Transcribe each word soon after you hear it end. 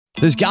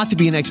There's got to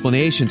be an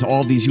explanation to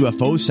all of these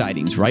UFO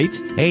sightings, right?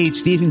 Hey,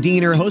 it's Stephen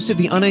Diener, host of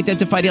the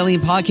Unidentified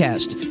Alien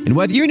Podcast. And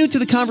whether you're new to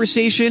the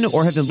conversation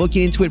or have been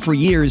looking into it for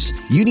years,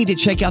 you need to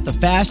check out the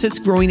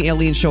fastest growing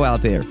alien show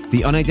out there,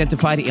 the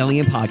Unidentified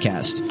Alien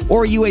Podcast,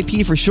 or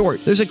UAP for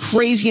short. There's a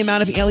crazy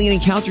amount of alien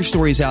encounter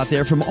stories out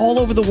there from all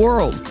over the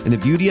world. And the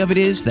beauty of it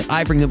is that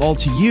I bring them all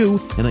to you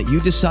and let you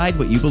decide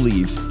what you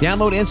believe.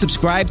 Download and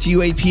subscribe to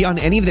UAP on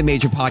any of the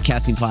major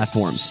podcasting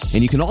platforms.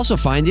 And you can also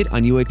find it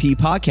on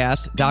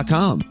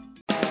UAPpodcast.com.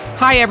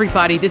 Hi,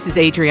 everybody. This is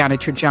Adriana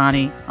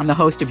Trajani. I'm the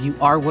host of You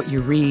Are What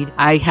You Read.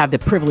 I have the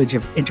privilege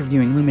of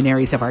interviewing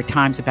luminaries of our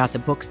times about the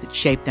books that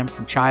shaped them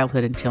from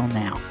childhood until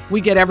now.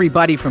 We get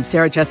everybody from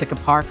Sarah Jessica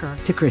Parker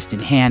to Kristen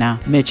Hanna,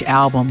 Mitch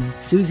Albom,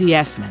 Susie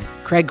Essman,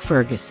 Craig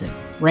Ferguson,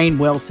 Rainn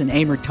Wilson,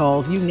 Amor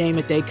Tolls, you name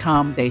it, they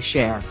come, they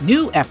share.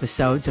 New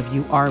episodes of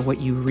You Are What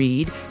You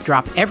Read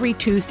drop every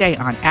Tuesday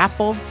on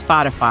Apple,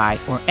 Spotify,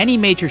 or any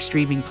major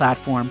streaming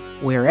platform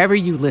wherever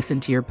you listen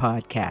to your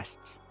podcasts.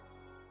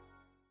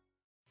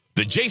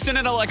 The Jason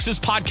and Alexis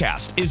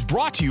podcast is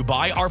brought to you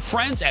by our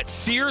friends at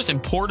Sears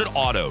Imported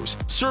Autos,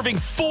 serving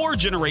 4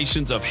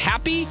 generations of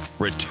happy,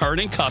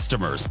 returning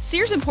customers.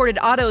 Sears Imported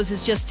Autos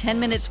is just 10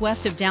 minutes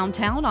west of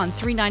downtown on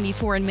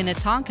 394 in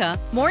Minnetonka.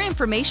 More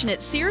information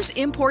at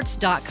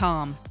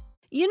SearsImports.com.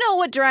 You know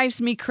what drives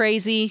me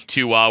crazy?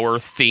 2-hour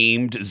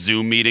themed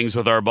Zoom meetings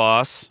with our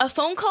boss. A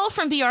phone call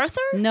from B.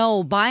 Arthur?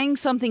 No, buying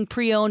something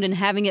pre-owned and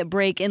having it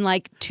break in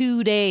like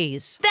 2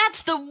 days.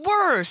 That's the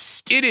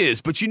worst. It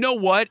is, but you know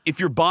what? If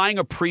you're buying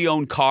a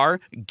pre-owned car,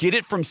 get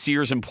it from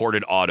Sears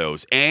Imported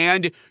Autos,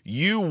 and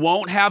you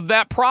won't have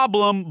that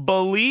problem,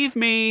 believe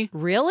me.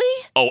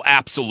 Really? Oh,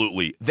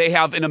 absolutely. They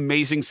have an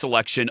amazing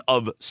selection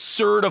of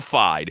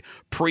certified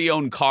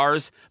pre-owned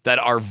cars that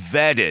are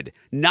vetted,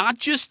 not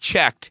just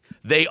checked.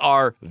 They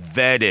are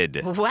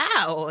vetted.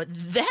 Wow,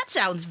 that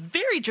sounds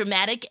very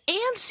dramatic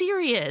and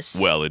serious.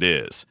 Well, it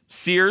is.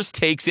 Sears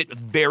takes it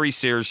very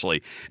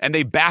seriously, and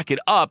they back it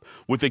up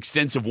with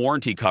extensive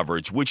warranty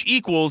coverage, which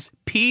equals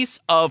peace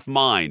of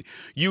mind.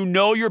 You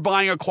know you're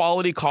buying a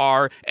quality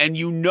car, and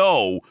you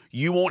know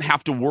you won't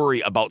have to worry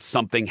about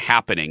something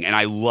happening, and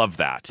I love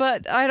that.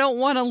 But I don't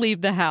want to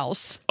leave the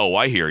house. Oh,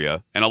 I hear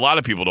you. And a lot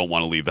of people don't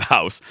want to leave the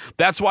house.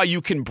 That's why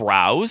you can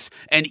browse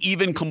and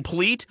even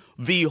complete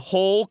the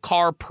whole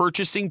car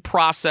purchasing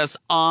process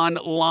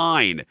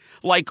online,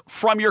 like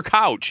from your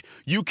couch.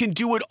 You can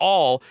do it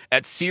all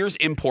at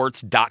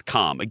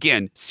SearsImports.com.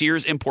 Again,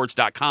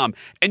 SearsImports.com.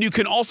 And you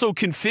can also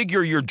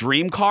configure your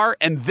dream car,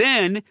 and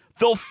then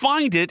they'll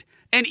find it.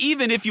 And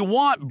even if you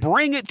want,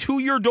 bring it to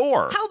your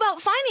door. How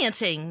about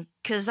financing?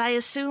 Because I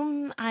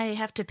assume I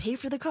have to pay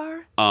for the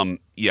car?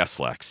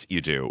 Yes, Lex,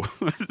 you do.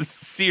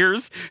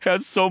 Sears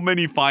has so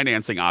many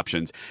financing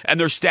options, and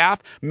their staff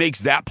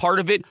makes that part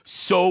of it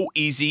so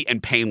easy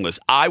and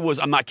painless.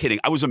 I'm not kidding.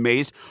 I was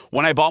amazed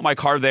when I bought my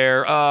car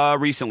there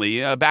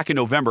recently, back in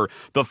November.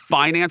 The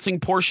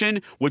financing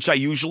portion, which I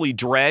usually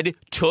dread,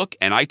 took,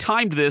 and I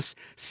timed this,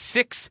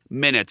 6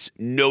 minutes.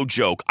 No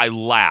joke. I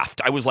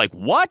laughed. I was like,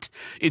 what?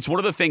 It's one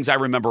of the things I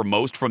remember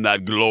most from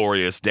that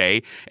glorious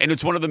day, and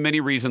it's one of the many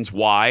reasons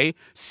why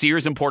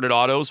Sears Imported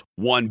Autos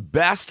won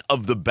Best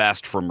of the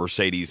Best from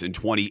Mercedes in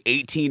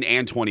 2018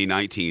 and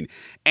 2019.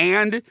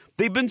 And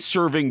they've been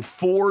serving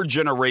 4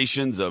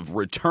 generations of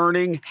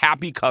returning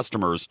happy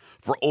customers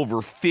for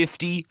over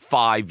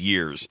 55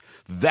 years.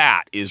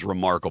 That is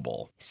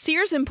remarkable.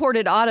 Sears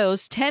Imported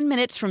Autos, 10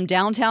 minutes from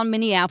downtown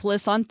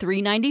Minneapolis on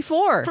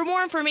 394. For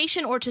more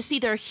information or to see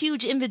their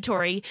huge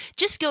inventory,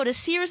 just go to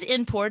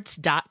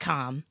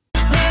SearsImports.com.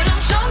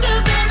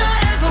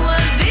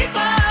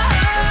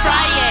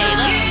 Friday,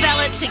 let's spell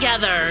it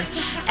together.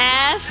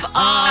 Friday.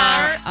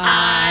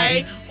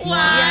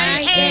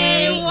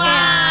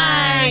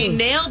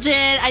 Nailed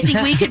it. I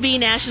think we could be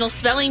National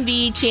Spelling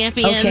Bee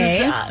champions.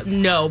 Okay.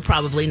 No,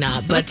 probably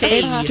not. But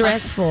It's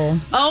stressful.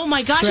 Oh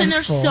my gosh, and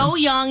they're Stressful. so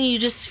young. You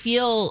just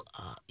feel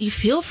you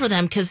feel for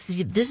them because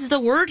this is the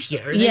word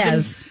here.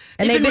 Yes.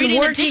 They've They've been reading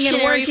the working and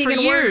dictionary working for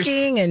and years.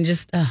 working and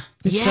just,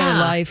 It's their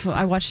life.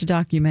 I watched a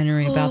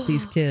documentary about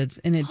these kids,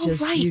 and it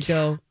just, right. you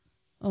go,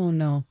 oh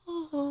no.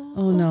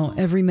 Oh no!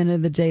 Every minute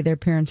of the day, their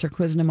parents are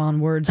quizzing them on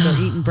words. They're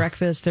eating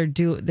breakfast.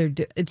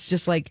 It's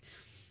just like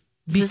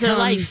This is their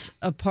life. becomes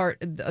a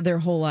part of their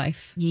whole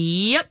life.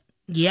 Yep.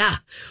 Yeah.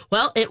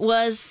 Well, we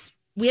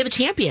have a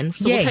champion.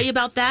 So Yay. we'll tell you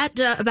about that,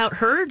 about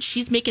her.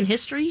 She's making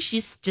history.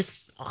 She's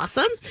just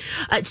awesome.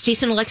 It's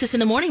Jason and Alexis in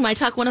the morning. My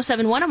Talk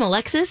 107.1. I'm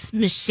Alexis,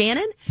 Miss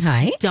Shannon,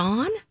 hi.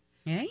 Dawn.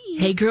 Hey.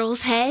 Hey,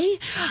 girls. Hey.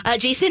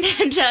 Jason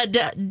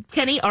and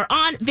Kenny are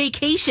on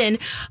vacation.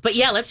 But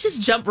yeah, let's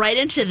just jump right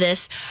into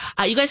this.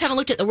 You guys haven't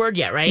looked at the word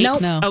yet, right? Nope.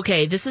 No.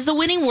 Okay, this is the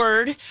winning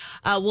word.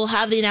 We'll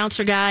have the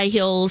announcer guy.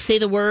 He'll say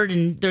the word,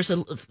 and there's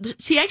a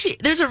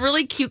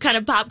really cute kind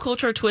of pop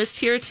culture twist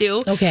here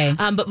too. Okay.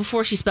 But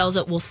before she spells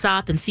it, we'll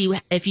stop and see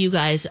if you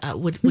guys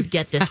would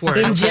get this word.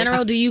 In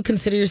general, do you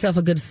consider yourself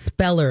a good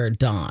speller,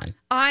 Dawn?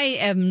 I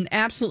am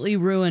absolutely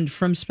ruined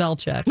from spell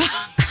check.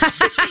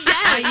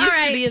 I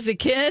used to be as a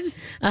kid.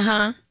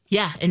 Uh-huh.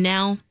 Yeah, and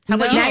now how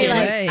about No you?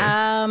 way.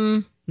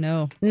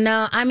 No.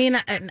 No, I mean,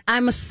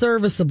 I'm a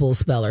serviceable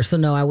speller. So,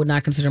 no, I would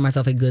not consider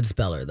myself a good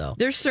speller, though.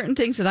 There's certain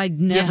things that I'd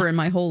never in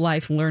my whole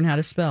life learn how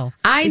to spell.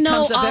 I It know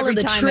comes up all every of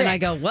the time tricks. and I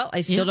go, well,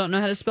 I still don't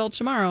know how to spell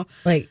tomorrow.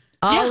 Like,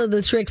 all of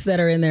the tricks that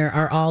are in there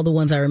are all the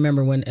ones I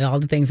remember when all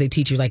the things they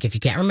teach you. Like, if you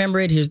can't remember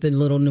it, here's the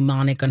little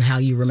mnemonic on how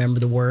you remember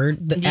the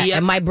word.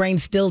 And my brain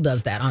still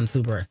does that on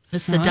Super.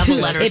 It's the double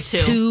letters, It's too.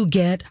 to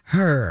get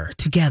her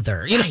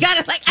together. You know, got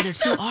it like Are there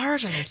 2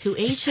 R's? Are there 2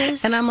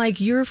 H's? And I'm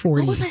like, you're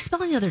 40. What was I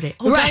spelling the other day?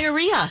 Oh, Right.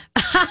 diarrhea.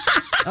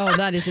 Oh,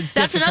 that is a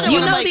That's difficult another You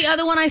one. know I'm like, the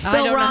other one I I spell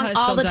don't know how wrong to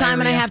spell all the time,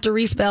 and I diarrhea. have to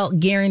respell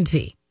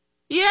guarantee.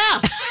 Yeah.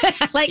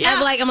 Like Yeah.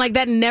 I'm like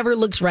that never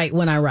looks right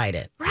when I write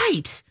it.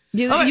 Right.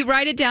 You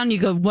write it down, you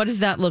go, what does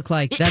that look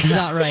like? That's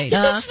not right.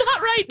 That's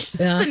not right. Just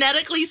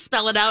phonetically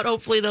spell it out.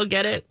 Hopefully they'll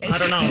get it. I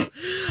don't know.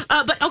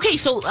 But okay,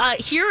 so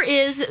here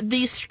is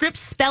the Scripps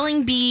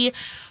Spelling Bee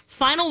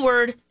final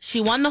word. She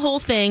won the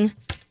whole thing.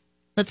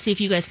 Let's see if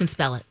you guys can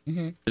spell it.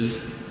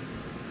 Is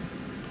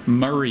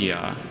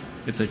Murraya.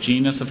 It's a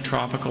genus of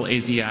tropical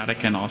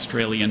Asiatic and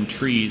Australian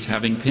trees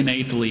having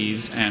pinnate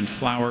leaves and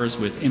flowers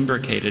with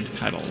imbricated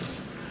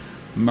petals.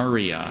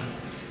 Murraya.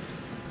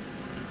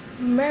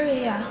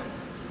 Maria.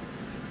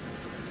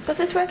 Does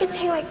this word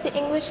contain like the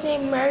English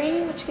name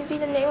Murray, which could be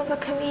the name of a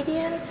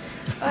comedian, or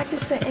like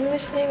just the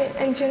English name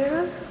in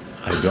general?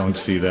 I don't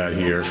see that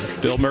here.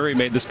 Bill Murray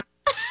made this.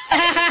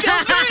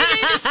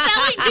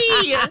 Spelling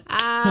Bee. Oh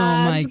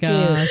my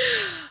gosh.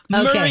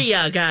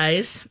 Maria,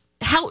 guys.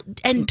 How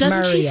and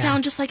doesn't she Maria.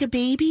 sound just like a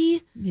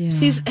baby? Yeah.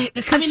 She's I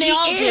because mean, they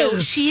all do.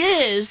 She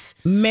is.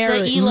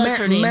 Zaila's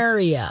her name.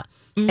 Maria.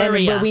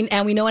 Maria.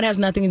 And we know it has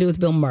nothing to do with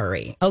Bill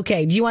Murray.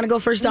 Okay, do you want to go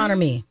first, Don, or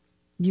me?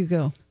 You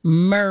go.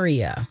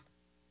 Maria.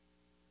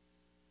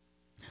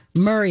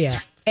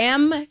 Maria.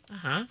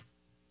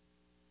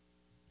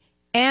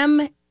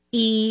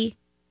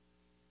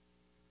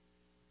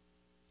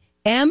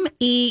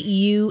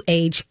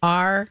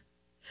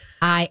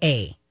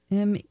 M-E-M-E-U-H-R-I-A.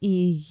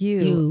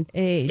 MEUHRIA.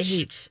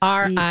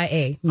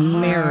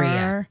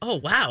 Maria. Oh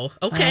wow.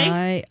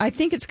 Okay. I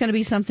think it's going to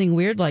be something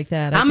weird like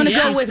that. I'm going to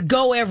Yeah. go with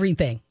go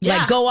everything. Yeah.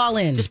 Like go all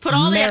in. Just put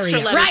all the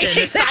extra Maria. letters Right, in.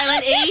 The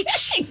silent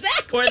H.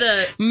 Exactly. Or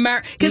the.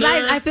 Because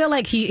I feel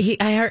like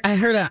I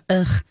heard a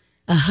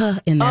huh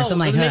in there. So I'm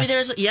like, maybe huh.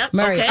 there's. Yep.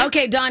 Maria.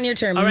 Okay. Dawn, your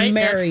turn. All right.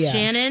 Maria. That's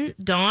Shannon.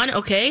 Dawn.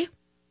 Okay.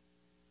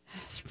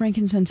 It's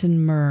frankincense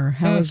and myrrh.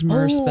 How is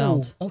myrrh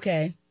spelled?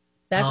 Okay.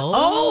 That's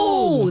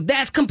Oh.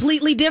 that's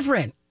completely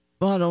different.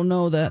 Well, I don't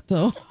know that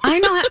though. I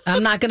know.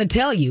 I'm not going to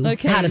tell you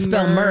Okay, how to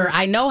spell myrrh. myrrh.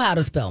 I know how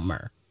to spell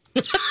myrrh.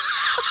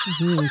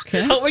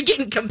 Okay. Oh, we're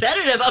getting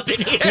competitive up in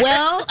here.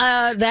 Well,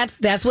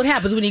 that's what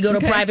happens when you go to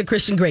private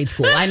Christian grade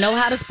school. I know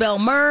how to spell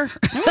myrrh.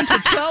 I went to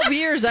 12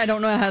 years. I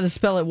don't know how to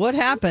spell it. What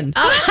happened?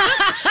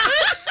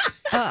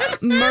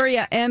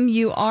 Murriah,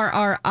 M-U-R-R-I-A-H.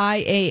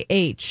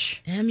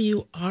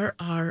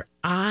 M-U-R-R-I-A-H.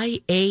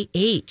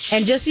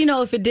 And just so you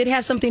know, if it did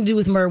have something to do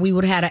with myrrh, we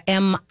would have had a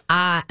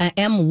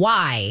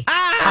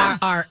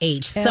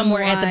M-Y-R-R-H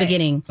somewhere at the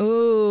beginning.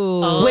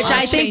 Ooh. Which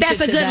I I'll think change that's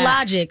it a to good that.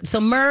 logic.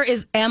 So myrrh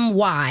is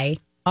M-Y-R-R-H.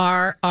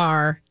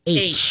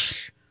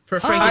 H. For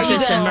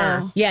frankincense and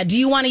myrrh. Yeah, do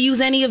you want to use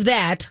any of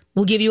that?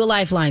 We'll give you a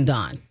lifeline,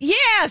 Dawn.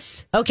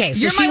 Yes. Okay,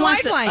 so You're she my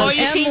wants lifeline. to. Oh,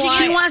 you're changing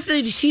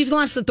it? She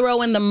wants to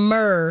throw in the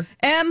myrrh.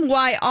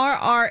 M-Y-R-R-H-I-A-H.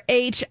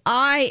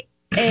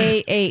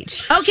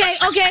 Okay.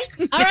 All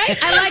right.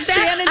 I like that.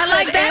 Shannon I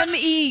like said that.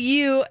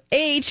 M-E-U-H-R-I-A.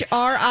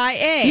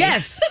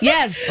 Yes.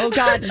 Oh,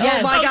 God. Yes.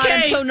 Oh, my God. I'm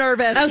Okay. so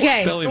nervous.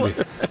 Okay.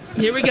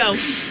 Here we go.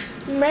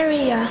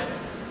 Maria.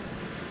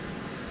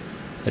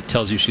 It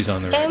tells you she's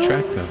on the right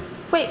track, though.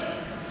 Wait,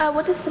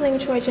 what is the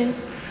language origin?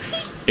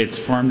 It's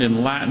formed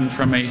in Latin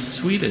from a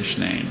Swedish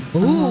name.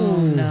 Oh,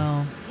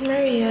 no.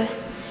 Maria.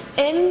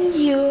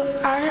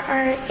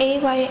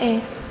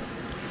 M-U-R-R-A-Y-A.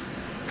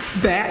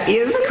 That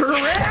is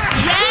correct.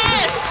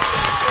 Yes!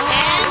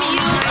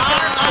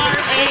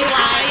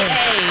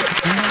 M-U-R-R-A-Y-A.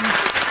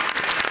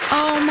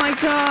 Oh, my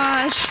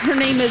gosh. Her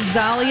name is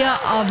Zalia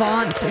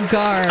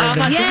Avant-Garde.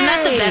 Isn't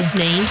that the best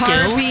name, too?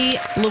 Harvey,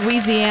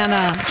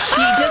 Louisiana.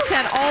 She just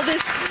had all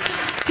this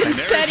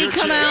confetti your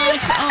come chick. out.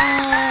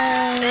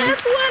 Oh,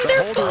 That's The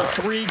wonderful. holder of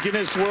 3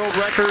 Guinness World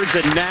Records,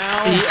 and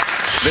now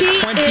She the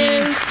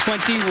is-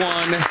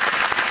 2021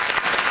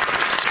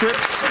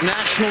 Scripps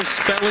National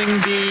Spelling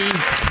Bee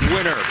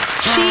winner.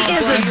 She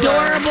is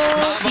adorable.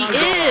 She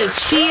is.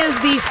 She is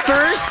the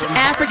first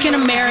African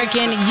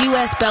American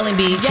U.S. Spelling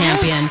Bee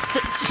champion.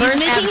 First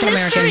making African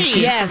American.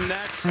 history. Yes.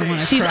 From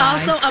that state. She's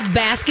also a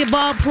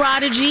basketball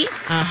prodigy.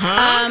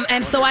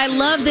 And so I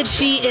love that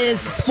she is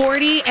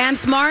sporty and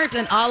smart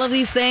and all of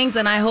these things.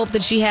 And I hope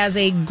that she has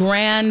a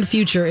grand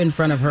future in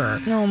front of her.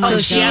 Oh, my So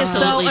God. she is so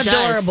absolutely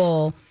does.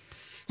 adorable.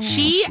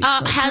 She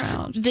has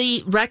proud.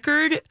 the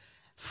record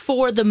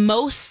for the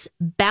most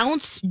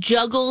bounce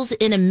juggles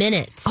in a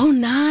minute. Oh,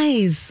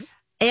 nice.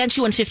 And she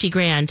won 50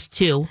 grand,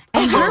 too.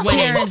 And her for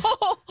winning.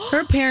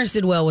 parents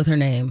did well with her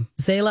name,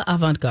 Zayla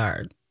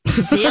Avant-Garde.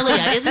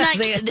 Azalea, isn't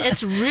that?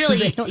 It's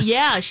really,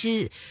 yeah.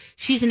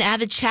 She's an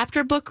avid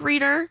chapter book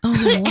reader,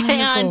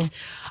 and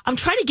I'm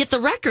trying to get the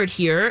record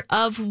here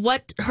of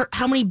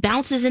how many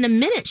bounces in a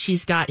minute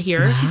she's got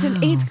here. Wow. She's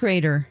an 8th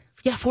grader.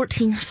 Yeah,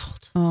 14 years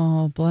old.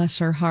 Oh, bless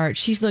her heart.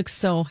 She looks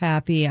so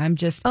happy. I'm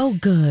just. Oh,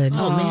 good.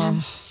 Oh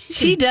man,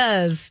 she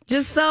does.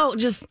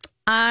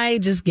 I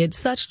just get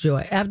such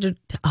joy after.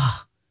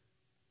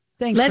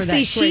 Thanks Let's for that.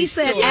 see. She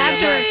said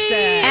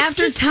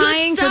after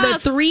tying for the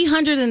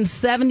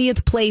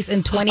 370th place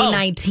in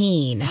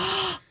 2019.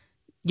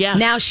 Yeah.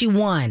 Now she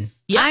won.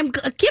 Yeah.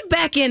 Get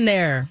back in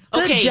there.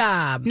 Good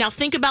job. Now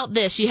think about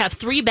this. You have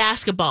 3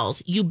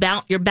 basketballs.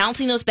 You're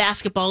bouncing those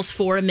basketballs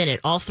for a minute,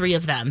 all 3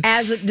 of them.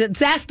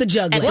 That's the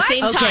juggling. At the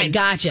same time. Okay,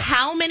 gotcha.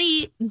 How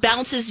many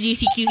bounces do you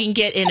think you can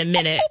get in a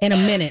minute? In a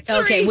minute. 3.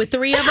 Okay, with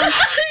 3 of them?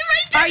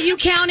 Are you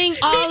counting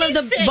all of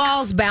the 6.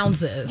 balls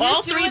bounces?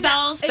 All 3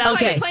 balls It's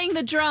bounces. like playing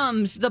the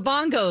drums, the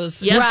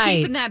bongos. Yep. Right.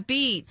 Keeping that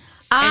beat.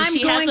 And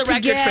she has the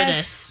record for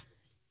this.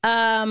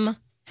 How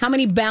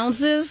many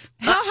bounces?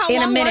 How in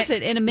long a minute? was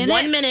it? In a minute?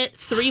 1 minute,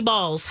 3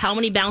 balls. How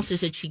many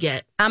bounces did she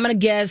get? I'm going to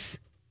guess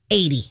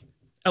 80.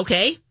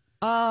 Okay.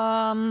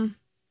 Because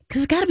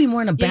it's got to be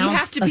more than a bounce you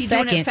have to a be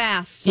second. doing it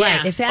fast. Right.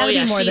 Yeah. It's got to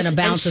be more than a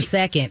bounce a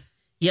second.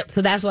 Yep.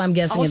 So that's why I'm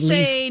guessing I'll at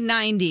least. say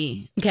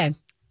 90. Okay.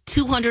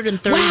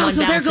 231 wow,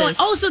 so bounces. they're going.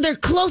 Oh, so they're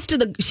close to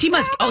the. She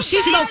must. Oh,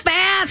 she's so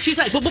fast. She's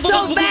like so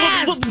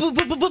fast.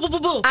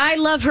 I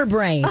love her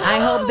brain. I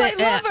hope that.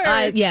 I love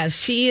her. Yes,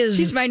 she is.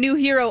 She's my new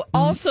hero.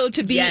 Also,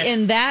 to be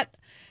in that.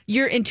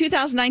 You're in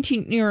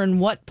 2019. You're in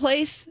what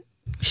place?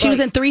 She was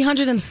in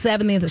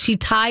 370th. She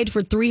tied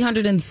for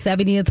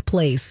 370th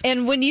place.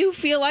 And when you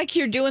feel like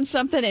you're doing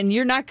something and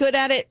you're not good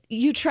at it,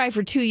 you try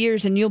for 2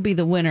 years and you'll be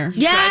the winner.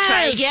 Yes.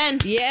 Try again.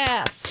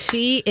 Yes.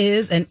 She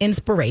is an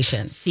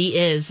inspiration. She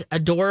is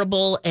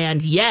adorable,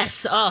 and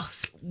yes,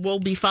 we'll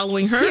be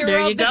following her. Hero there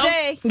you of the go.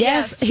 day.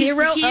 Yes,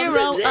 hero of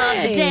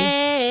the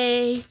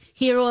day.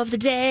 Hero of the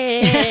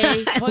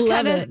day. What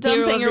kind of dumb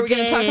Hero thing of are we the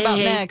going to talk about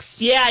day.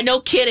 next? Yeah, no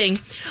kidding.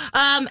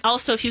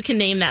 Also, if you can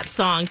name that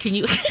song, can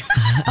you?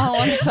 Oh,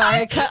 I'm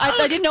sorry.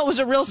 I didn't know it was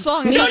a real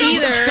song. Me I don't know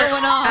either. what's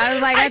going on. I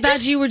was like, I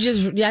thought you were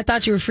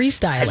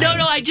freestyling.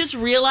 No, I just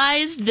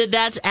realized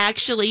that's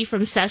actually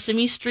from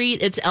Sesame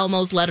Street. It's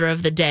Elmo's Letter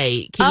of the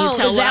Day. Can you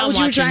tell is that what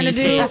you were trying to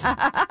do?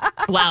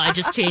 Wow, I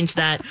just changed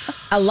that.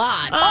 A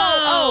lot.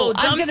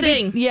 Dumb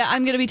thing.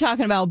 I'm going to be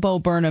talking about Bo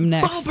Burnham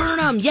next. Bo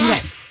Burnham,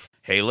 yes.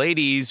 Hey,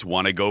 ladies,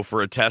 want to go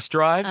for a test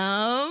drive?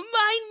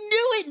 I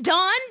knew it,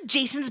 Dawn.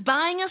 Jason's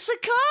buying us a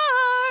car.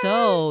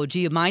 So, do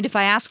you mind if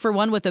I ask for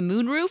one with a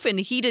moonroof and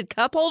heated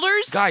cup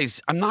holders?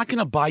 Guys, I'm not going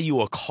to buy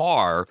you a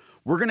car.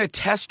 We're going to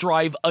test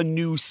drive a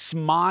new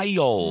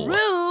Smile.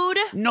 Rude.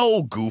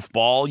 No,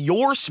 goofball.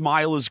 Your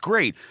Smile is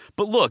great.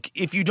 But look,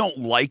 if you don't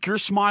like your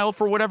Smile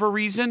for whatever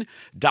reason,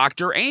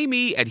 Dr.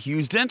 Amy at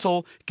Hughes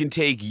Dental can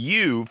take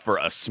you for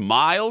a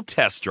Smile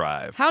test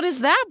drive. How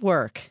does that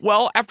work?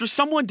 Well, after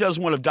someone does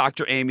one of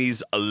Dr.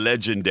 Amy's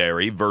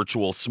legendary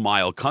virtual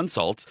Smile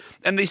consults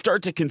and they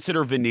start to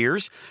consider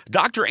veneers,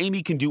 Dr.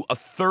 Amy can do a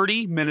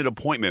 30-minute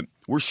appointment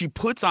where she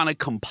puts on a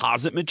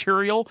composite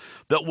material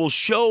that will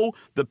show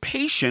the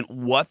patient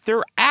what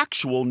their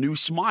actual new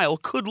smile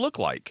could look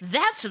like.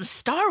 That's some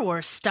Star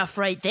Wars stuff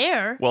right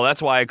there. Well,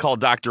 that's why I call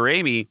Dr.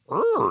 Amy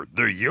the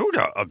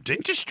Yoda of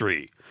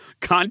dentistry.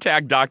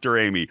 Contact Dr.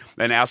 Amy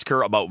and ask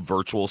her about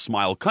virtual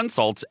smile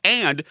consults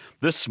and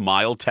the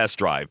Smile test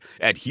drive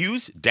at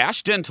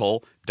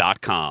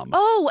hughes-dental.com.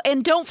 Oh,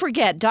 and don't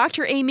forget,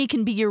 Dr. Amy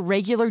can be your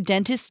regular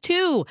dentist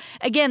too.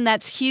 Again,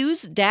 that's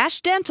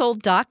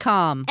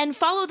hughes-dental.com. And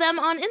follow them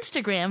on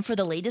Instagram for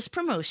the latest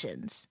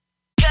promotions.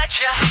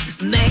 Gotcha.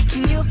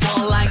 Making you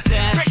fall like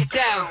that. Break it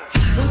down.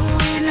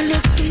 When I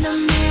look in the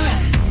mirror,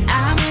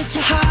 I'm at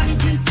your heart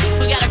into two.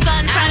 We got a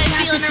fun Friday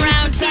feeling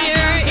around here.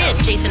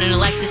 It's Jason and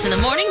Alexis in the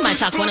morning, My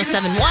Talk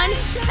 1071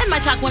 and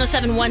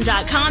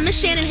MyTalk1071.com. Miss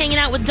Shannon hanging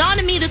out with Dawn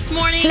and me this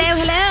morning.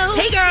 Hello.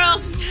 Hey,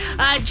 girl.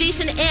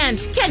 Jason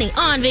and Kenny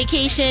on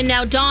vacation.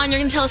 Now, Dawn, you're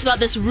going to tell us about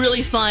this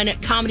really fun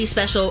comedy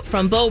special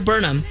from Bo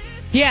Burnham.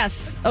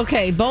 Yes.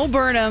 Okay. Bo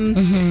Burnham.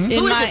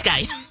 Who is this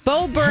guy?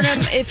 Bo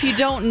Burnham, if you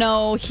don't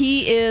know,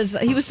 he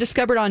was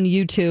discovered on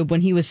YouTube when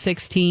he was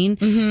 16.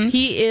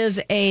 He is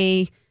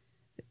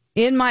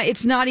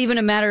it's not even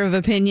a matter of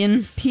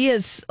opinion. He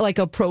is like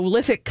a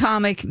prolific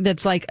comic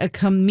that's like a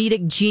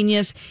comedic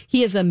genius.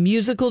 He is a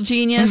musical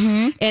genius,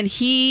 and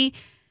he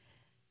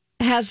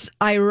has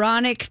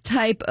ironic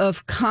type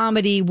of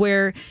comedy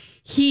where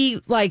he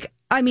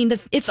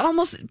it's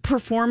almost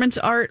performance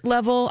art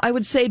level, I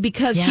would say,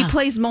 because he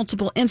plays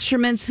multiple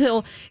instruments.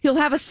 He'll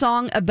have a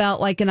song about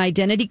like an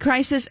identity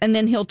crisis, and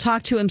then he'll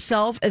talk to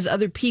himself as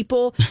other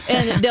people,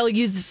 and they'll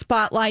use the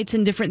spotlights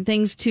and different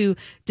things to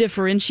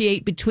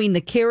differentiate between the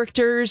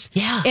characters.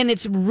 Yeah. And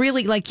it's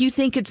really like you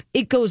think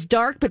it goes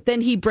dark, but then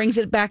he brings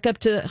it back up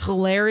to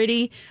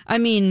hilarity. I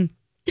mean,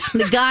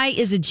 The guy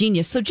is a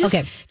genius. So just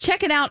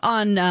check it out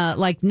on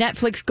like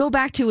Netflix. Go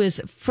back to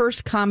his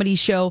first comedy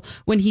show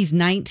when he's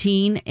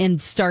 19 and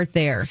start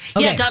there.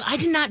 Yeah, Don, I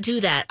did not do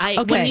that.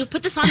 When you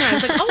put this on there, I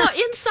was like, oh,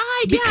 Inside.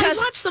 I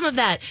watched some of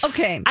that.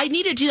 Okay. I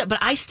need to do that, but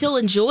I still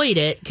enjoyed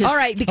it. All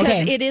right,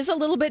 because it is a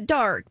little bit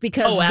dark.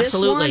 Because this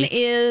one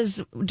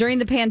is during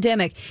the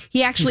pandemic.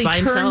 He actually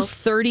turns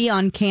 30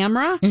 on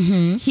camera.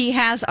 Mm-hmm. He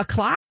has a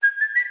clock.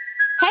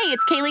 Hey,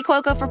 it's Kaylee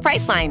Cuoco for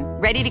Priceline.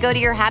 Ready to go to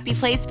your happy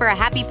place for a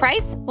happy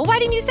price? Well, why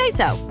didn't you say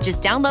so?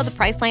 Just download the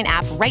Priceline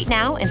app right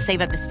now and save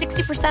up to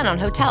 60% on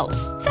hotels.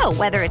 So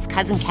whether it's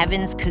Cousin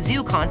Kevin's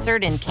Kazoo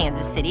Concert in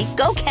Kansas City,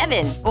 go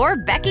Kevin, or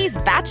Becky's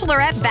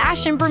Bachelorette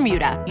Bash in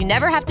Bermuda, you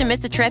never have to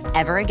miss a trip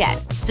ever again.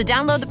 So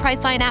download the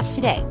Priceline app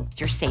today.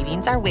 Your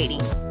savings are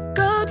waiting.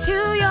 Go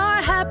to your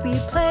happy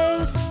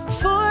place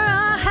for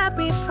a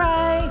happy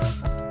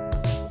price.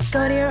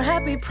 Go to your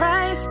happy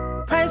price,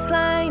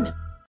 Priceline.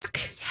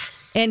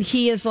 And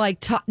he is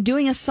like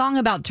doing a song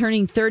about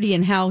turning 30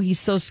 and how he's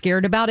so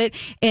scared about it.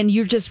 And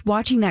you're just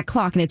watching that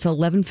clock and it's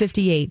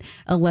 11:58,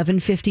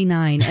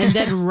 11:59. And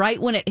then right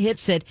when it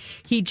hits it,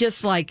 he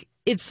just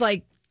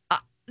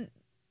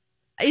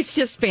it's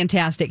just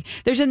fantastic.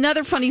 There's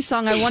another funny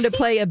song I wanted to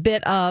play a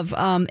bit of,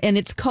 and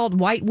it's called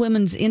White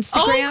Women's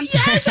Instagram. Oh,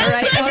 yes, all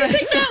right.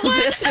 that one.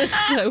 This is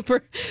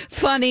super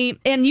funny.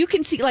 And you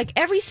can see like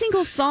every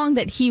single song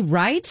that he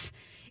writes,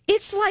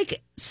 it's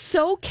like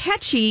so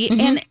catchy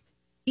and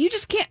you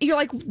just can't, you're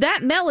like,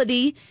 that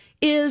melody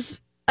is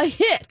a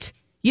hit,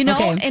 you know?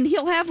 Okay. And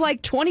he'll have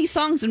like 20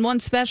 songs in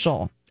one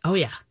special. Oh,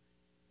 yeah.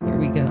 Here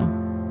we go.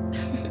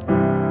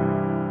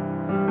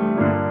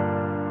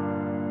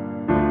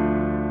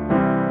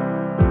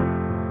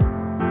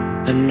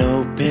 An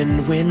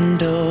open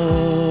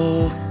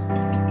window,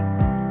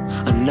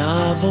 a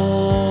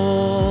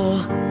novel,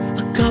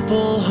 a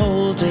couple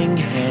holding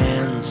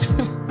hands,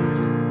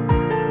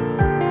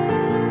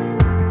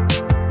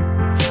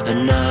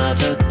 an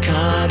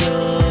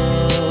avocado,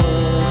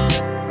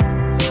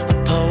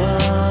 a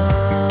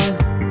poem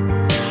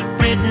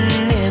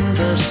written in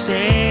the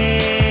sand,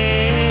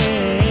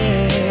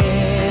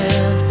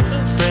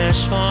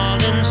 fresh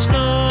fallen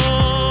snow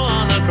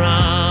on the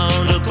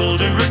ground, a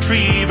golden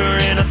retriever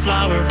in a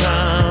flower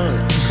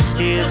crown.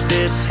 Is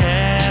this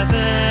heaven,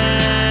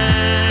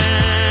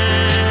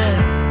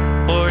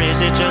 or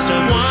is it just a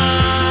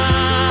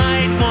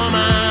white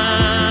woman,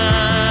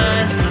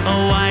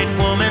 a white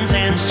woman's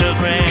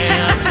Instagram?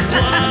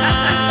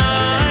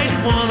 White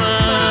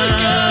woman,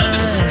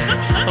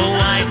 a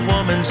white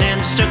woman's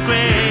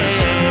Instagram.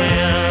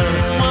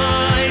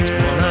 White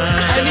woman.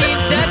 I mean,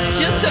 that's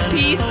just a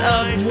piece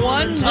of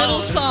one little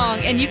song,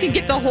 and you can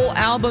get the whole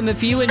album.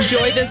 If you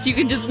enjoy this, you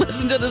can just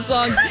listen to the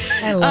songs.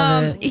 I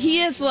love it.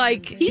 He is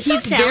like, He's so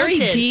very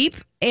talented. deep,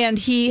 and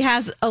he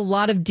has a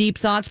lot of deep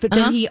thoughts, but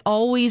then he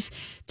always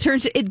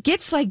turns, it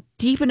gets like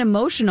deep and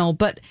emotional,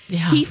 but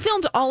he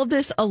filmed all of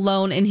this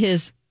alone in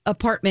his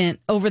apartment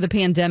over the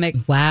pandemic.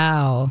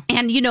 Wow.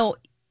 And, you know,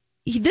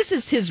 this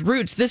is his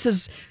roots.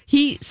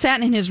 He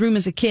sat in his room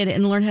as a kid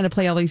and learned how to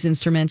play all these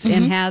instruments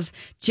and has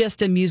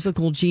just a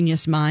musical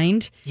genius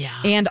mind. Yeah.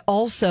 And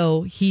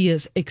also, he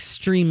is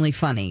extremely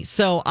funny.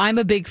 So I'm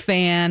a big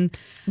fan.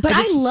 But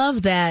I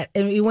love that.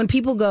 I mean, when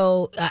people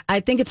go, I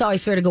think it's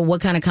always fair to go, what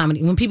kind of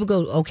comedy? When people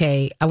go,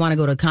 okay, I want to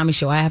go to a comedy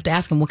show, I have to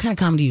ask them, what kind of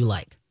comedy do you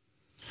like?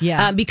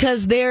 Yeah.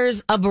 Because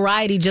there's a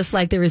variety just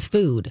like there is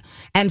food.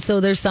 And so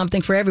there's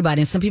something for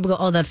everybody. And some people go,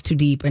 oh, that's too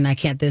deep and I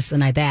can't this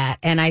and I that.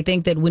 And I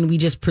think that when we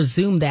just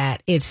presume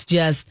that, it's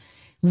just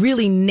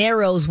really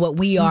narrows what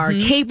we are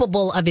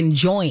capable of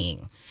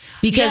enjoying.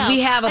 Because we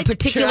have a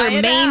particular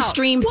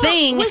mainstream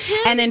thing,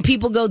 and then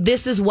people go,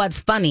 this is what's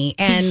funny,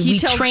 and He we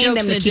tells train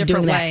jokes them in to a keep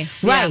doing different that. way.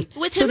 Right.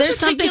 With So him there's in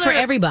something for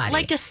particular, everybody.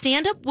 Like a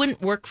stand-up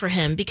wouldn't work for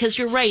him because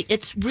you're right.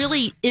 It's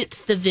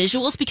the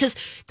visuals, because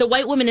the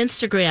white woman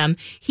Instagram,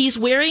 he's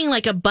wearing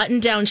like a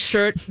button-down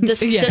shirt.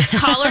 The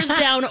collar's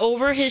down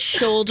over his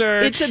shoulder.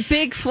 It's a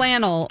big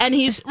flannel. And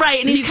he's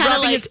kind of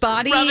rubbing like his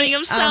body. rubbing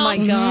himself. Oh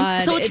my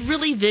God. So it's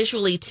really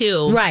visually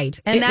too. Right.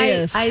 And It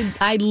is.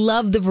 I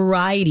love the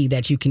variety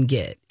that you can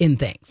get in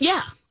things.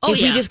 Yeah. Oh,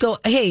 if you just go,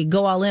 hey,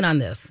 go all in on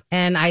this.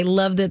 And I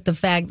love that the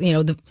fact, you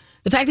know, the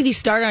fact that he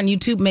started on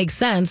YouTube makes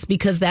sense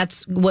because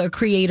that's where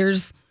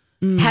creators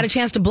had a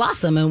chance to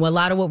blossom. And a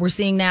lot of what we're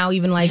seeing now,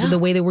 even like the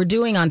way that we're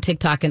doing on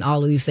TikTok and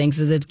all of these things,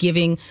 is it's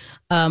giving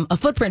a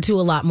footprint to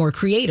a lot more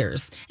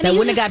creators that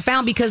wouldn't have got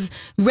found because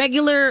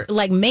regular,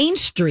 like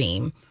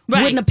mainstream,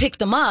 wouldn't have picked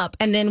them up.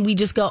 And then we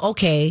just go,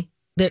 okay.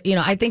 You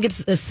know, I think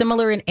it's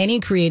similar in any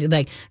creative,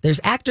 like there's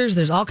actors,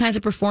 there's all kinds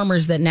of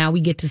performers that now we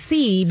get to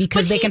see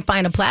because they can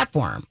find a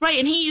platform. Right.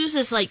 And he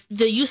uses like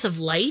the use of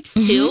light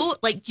too.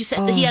 Like you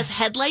said, he has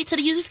headlights that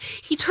he uses.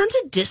 He turns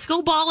a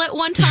disco ball at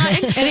one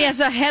time. And he has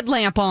a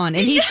headlamp on,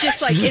 and he's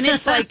just like, and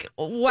it's like,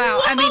 wow.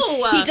 I mean,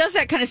 he does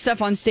that kind of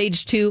stuff on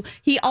stage too.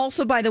 He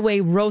also, by the way,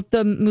 wrote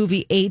the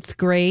movie 8th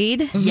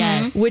Grade.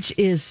 Yes. Which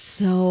is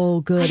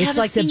so good. It's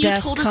like the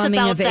best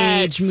coming of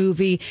age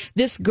movie.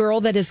 This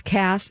girl that has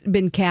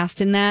been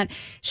cast in that,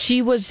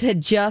 she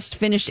had just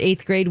finished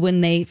 8th grade when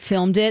they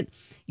filmed it.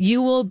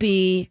 you will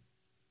be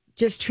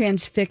just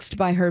transfixed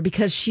by her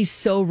because she's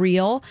so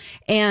real.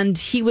 And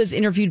he was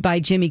interviewed by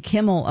Jimmy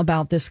Kimmel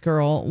about this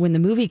girl when the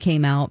movie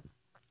came out.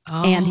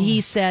 Oh. And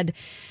he said,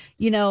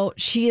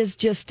 she is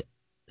just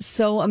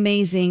so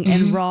amazing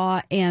and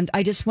raw. And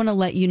I just want to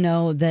let you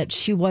know that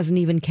she wasn't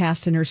even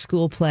cast in her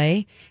school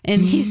play.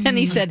 And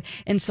he said,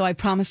 and so I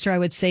promised her I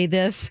would say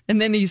this. And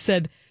then he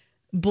said,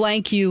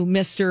 blank you,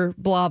 Mr.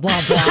 blah,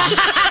 blah, blah.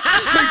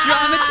 Her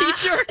drama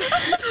teacher.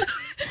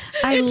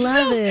 I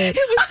love it.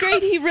 It was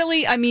great. He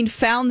really,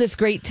 found this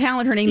great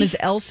talent. Her name is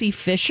Elsie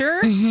Fisher,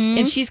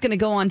 and she's going to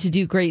go on to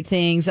do great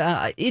things.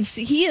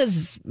 He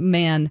is,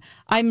 man,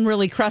 I'm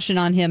really crushing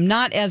on him,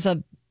 not as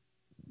a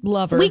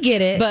lover. We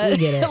get it. But we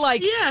get it.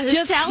 Like, his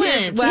just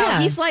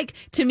talent. He's like,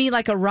 to me,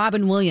 like a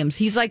Robin Williams.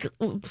 He's like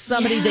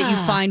somebody that you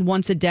find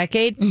once a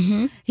decade.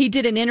 He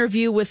did an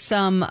interview with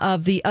some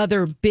of the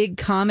other big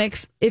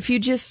comics. If you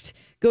just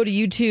go to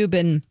YouTube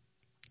and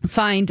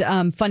find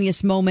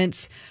funniest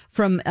moments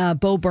from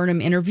Bo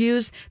Burnham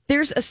interviews,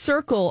 there's a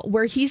circle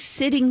where he's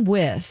sitting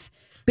with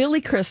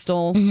Billy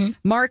Crystal,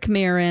 Mark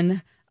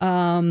Maron,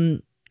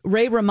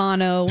 Ray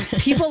Romano,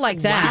 people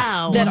like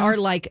that that are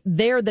like,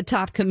 they're the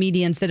top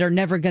comedians that are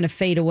never going to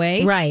fade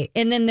away. Right.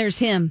 And then there's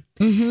him.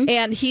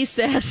 And he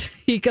says,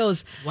 he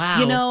goes,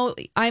 wow,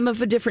 I'm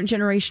of a different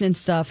generation and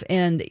stuff.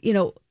 And,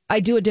 I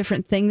do a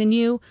different thing than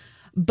you.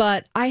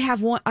 But I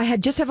have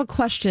a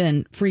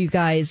question for you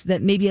guys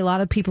that maybe a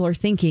lot of people are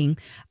thinking.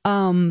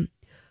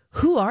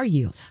 Who are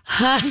you?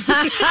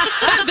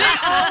 They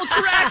all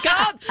crack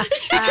up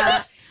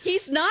because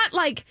he's not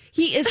like,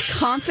 he is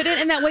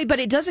confident in that way,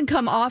 but it doesn't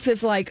come off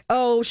as like,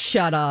 oh,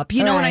 shut up.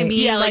 You know what I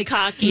mean? Yeah, like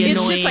cocky, it's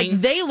annoying. just like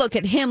they look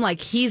at him like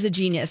he's a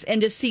genius,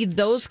 and to see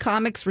those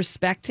comics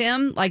respect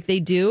him like they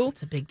do,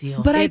 it's a big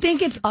deal. But I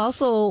think it's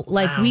also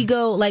like we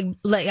go like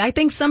I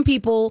think some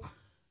people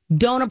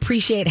don't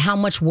appreciate how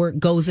much work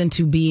goes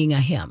into being a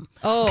him.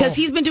 Oh. Because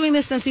he's been doing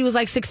this since he was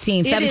like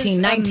 16,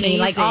 17, 19, amazing.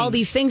 Like all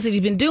these things that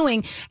he's been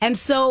doing. And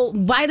so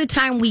by the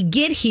time we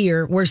get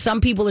here, where some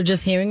people are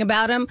just hearing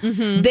about him,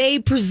 they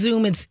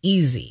presume it's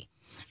easy.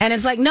 And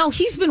it's like, no,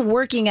 he's been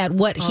working at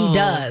what he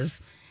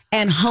does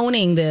and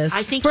honing this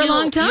for a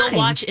long time. You'll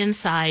watch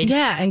Inside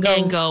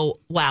and go,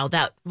 wow,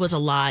 that was a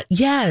lot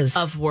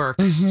of work.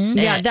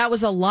 Yeah, that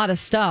was a lot of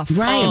stuff.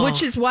 Right.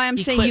 Which is why I'm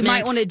saying you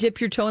might want to dip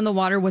your toe in the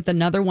water with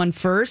another one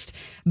first.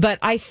 But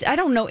I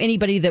don't know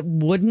anybody that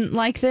wouldn't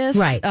like this.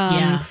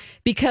 Right.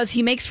 Because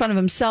he makes fun of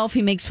himself.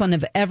 He makes fun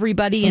of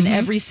everybody in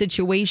every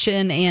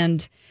situation.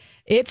 And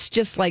it's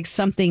just like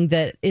something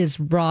that is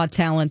raw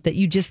talent that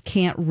you just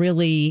can't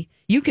really...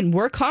 You can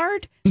work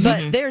hard,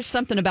 but there's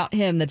something about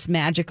him that's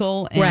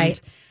magical.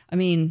 And,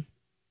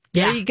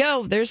 there you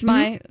go. There's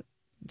my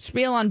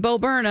spiel on Bo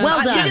Burnham.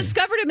 Well done. We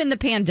discovered him in the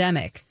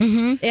pandemic.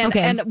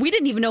 And we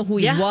didn't even know who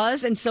he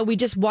was. And so we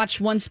just watched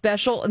one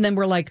special, and then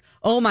we're like,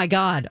 oh, my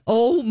God.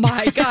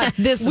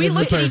 We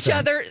looked at each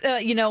other.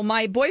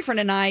 My boyfriend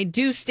and I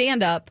do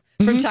stand up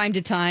from time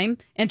to time,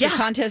 enter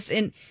contests,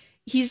 and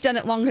he's done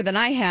it longer than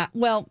I have.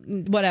 Well,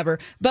 whatever.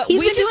 But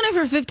he's been doing it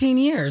for 15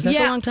 years. That's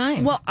a long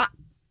time. Well,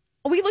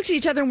 we looked at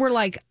each other and we're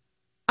like,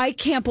 I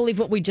can't believe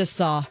what we just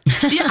saw.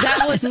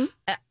 That was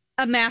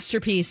a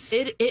masterpiece.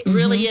 It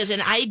really is.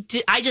 And I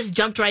just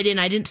jumped right in.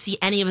 I didn't see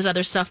any of his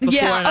other stuff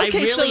before. And I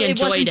really so enjoyed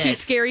it. wasn't too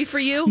scary for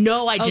you?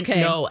 No, I didn't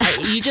know.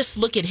 You just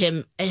look at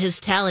him, his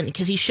talent,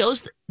 because he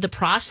shows the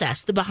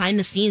process, the behind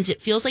the scenes.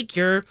 It feels like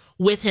you're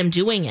with him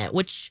doing it,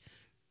 which...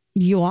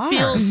 You are.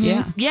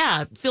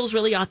 Feels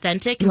really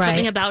authentic. And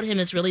something about him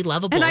is really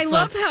lovable. And I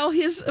love how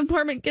his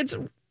apartment gets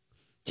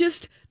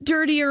just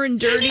dirtier and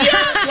dirtier.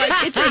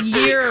 Like it's a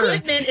year.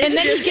 And then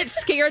he gets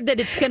scared that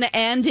it's going to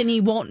end and he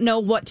won't know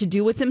what to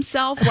do with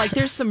himself. Like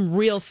there's some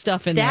real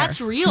stuff in there. That's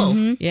real.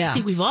 Yeah. I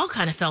think we've all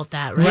kind of felt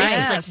that, right?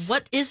 Yes. It's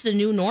like, what is the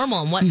new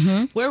normal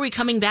and where are we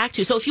coming back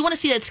to? So if you want to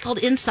see that, it's called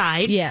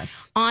Inside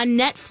on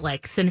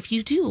Netflix. And if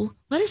you do,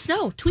 let us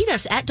know. Tweet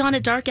us at Dawn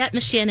at Dark, at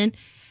Miss Shannon.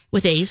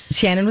 With A's.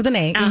 Shannon with an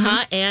A.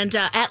 And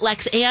at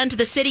Lex and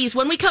the Cities.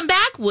 When we come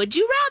back, would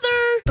you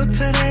rather?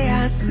 Today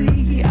I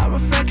see our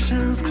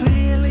reflections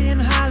clearly in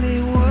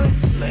Hollywood.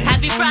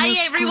 Happy Friday,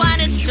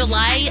 everyone. It's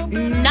July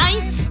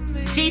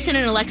 9th. Jason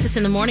and Alexis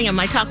in the morning on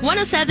My Talk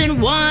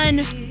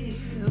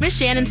 107.1. Miss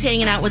Shannon's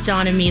hanging out with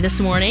Dawn and me this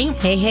morning.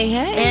 Hey, hey,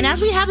 hey. And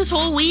as we have this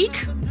whole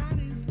week,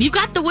 you've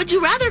got the Would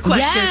You Rather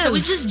question. So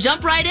we just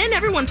jump right in.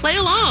 Everyone play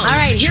along. All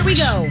right, here we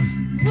go.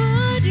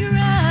 Would you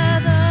rather?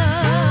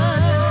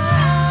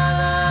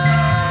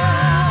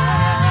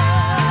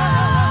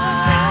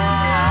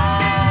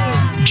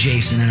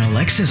 Jason and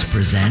Alexis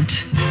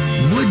present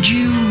Would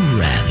You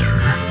Rather?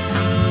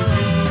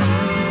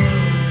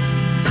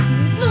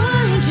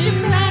 Would you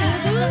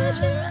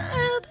rather?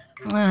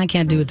 I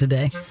can't do it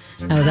today.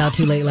 I was out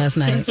too late last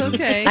night. It's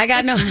okay. I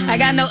got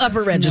no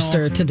upper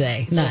register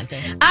today. None. Okay.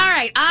 All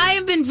right. I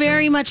have been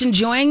very much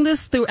enjoying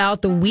this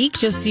throughout the week,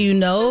 just so you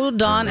know,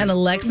 Dawn and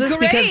Alexis,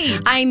 because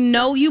I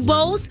know you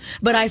both,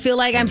 but I feel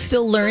like I'm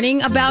still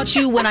learning about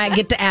you when I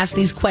get to ask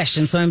these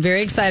questions. So I'm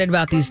very excited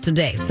about these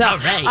today. So, all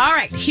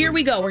right, here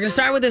we go. We're going to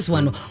start with this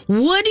one.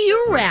 Would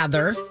you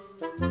rather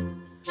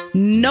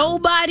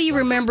nobody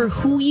remember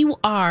who you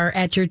are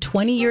at your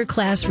 20-year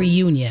class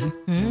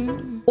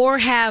reunion, or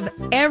have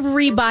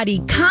everybody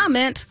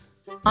comment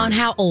on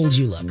how old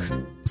you look?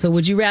 So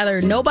would you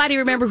rather nobody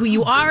remember who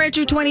you are at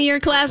your 20-year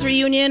class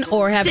reunion,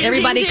 or have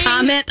everybody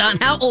comment on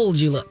how old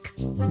you look?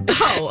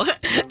 Oh,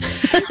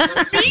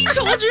 being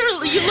told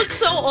you look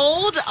so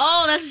old.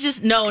 Oh, that's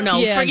just no.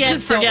 Yeah,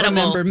 just don't forgettable.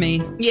 remember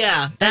me.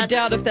 Yeah, I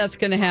doubt if that's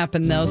going to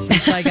happen though,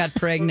 since I got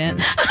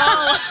pregnant.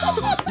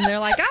 And they're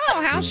like,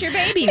 "Oh, how's your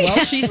baby?"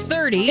 Well, she's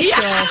 30.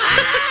 So,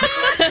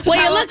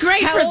 well, you look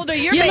great. How old are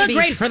your you babies?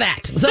 look great for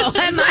that. So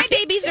my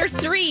babies are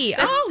 3.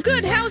 Oh,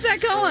 good. How's that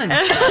going?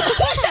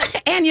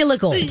 And you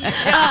look old.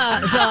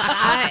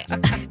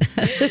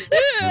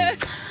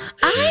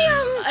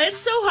 It's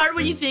so hard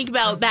when you think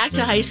about back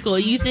to high school.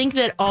 You think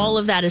that all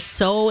of that is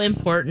so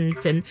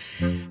important, and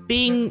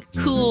being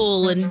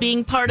cool and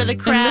being part of the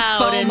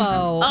crowd. And the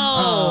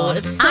FOMO.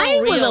 It's so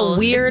I was real. a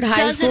weird high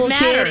Doesn't school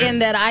matter. kid in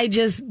that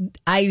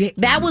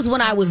that was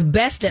when I was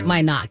best at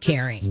my not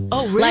caring.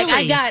 Oh, really? Like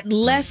I got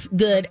less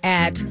good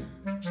at,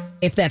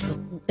 if that's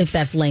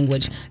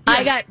language.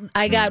 Yeah.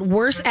 I got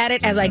worse at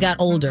it as I got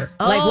older.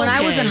 Like when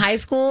I was in high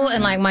school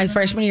and like my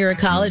freshman year of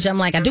college, I'm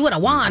like, I do what I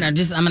want.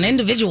 I'm an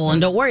individual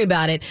and don't worry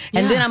about it.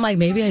 And then I'm like,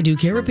 maybe I do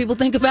care what people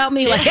think about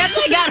me. Like as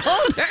I got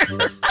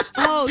older.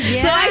 Oh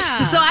yeah.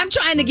 So I'm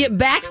trying to get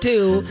back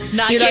to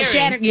not caring.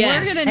 Shattered.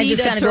 Yes, We're going to need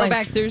a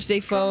Throwback Thursday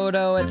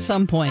photo at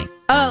some point.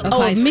 Of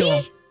high school.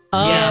 Me?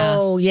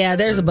 Oh, yeah,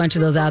 there's a bunch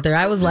of those out there.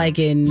 I was like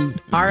in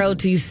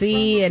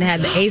ROTC and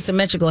had the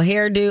asymmetrical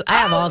hairdo. I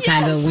have all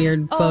kinds of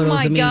weird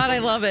photos of me. Oh, my God, I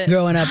love it.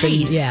 Growing up.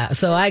 Nice. And,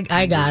 so I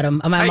got them.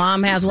 My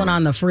mom has one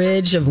on the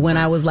fridge of when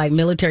I was like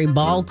military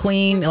ball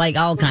queen, like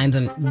all kinds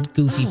of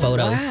goofy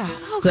photos. Wow.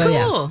 Oh, So,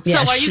 cool.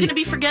 yeah. So are you going to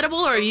be forgettable,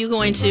 or are you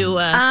going to...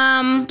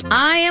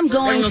 I am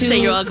going to...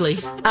 say you're ugly.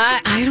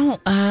 I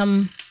don't...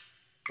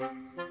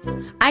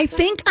 I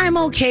think I'm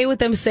okay with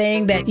them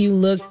saying that you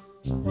look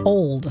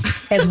old,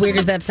 as weird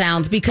as that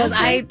sounds, because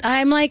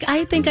I'm like,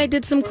 I think I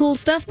did some cool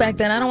stuff back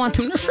then. I don't want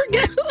them to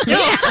forget who I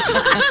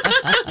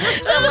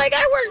am. So I'm like,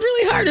 I worked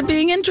really hard at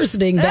being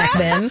interesting back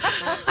then.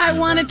 I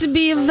wanted to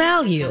be of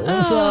value.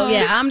 So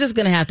yeah, I'm just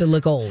gonna have to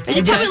look old. And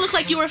you probably look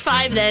like you were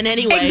 5 then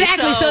anyway.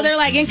 Exactly. So they're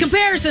like, in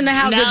comparison to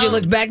how good you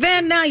looked back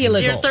then, now you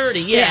look you're old. 30,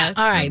 yeah.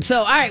 All right.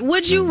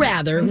 Would you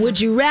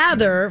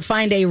rather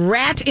find a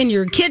rat in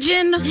your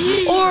kitchen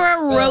or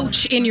a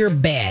roach in your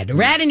bed?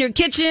 Rat in your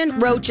kitchen,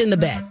 roach in the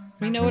bed.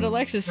 We know what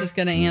Alexis is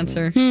going to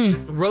answer.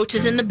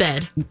 Roaches in the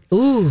bed.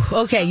 Ooh,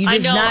 okay. You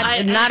just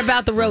I know, not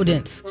about the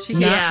rodents. She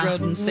hates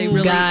rodents. They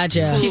really.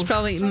 Gotcha.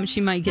 She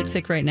might get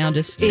sick right now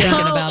just thinking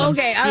about them.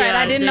 Okay, all right.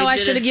 I didn't know I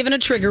should have given a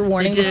trigger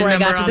warning before I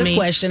got to this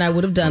question. I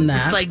would have done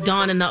that. It's like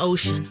dawn in the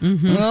ocean.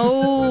 Mm-hmm.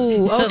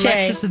 Oh, okay.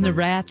 Alexis and the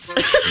rats.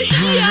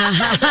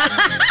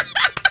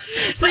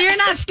 So you're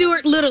not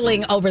Stuart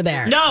Littling over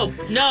there. No.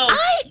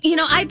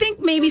 I think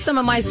maybe some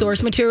of my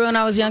source material when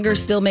I was younger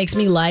still makes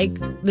me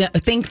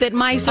think that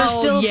mice are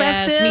still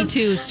festive. Me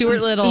too.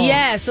 Stuart Little.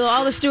 Yeah, so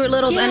all the Stuart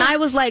Littles. Yeah. And I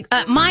was like,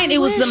 it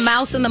was the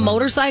mouse and the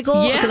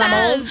motorcycle because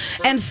I'm old.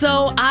 And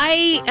so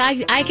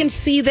I can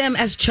see them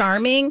as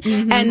charming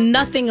and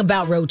nothing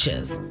about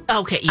roaches.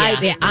 Okay,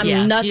 yeah.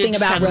 I'm nothing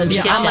about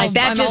roaches. I'm like,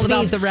 that just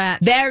means the rat.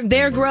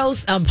 They're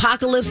gross.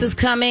 Apocalypse is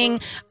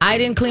coming. I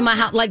didn't clean my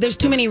house. Like, there's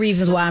too many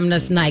reasons why I'm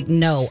just like,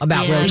 no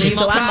about roaches. You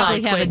So I'm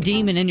probably like, have a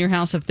demon in your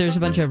house if there's a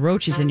bunch of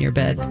roaches in your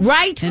bed.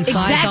 right? And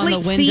flies Exactly.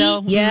 on the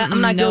window. See? Yeah,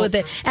 I'm not no. good with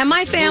it. And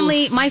my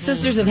family, my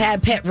sisters have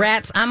had pet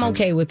rats. I'm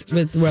okay with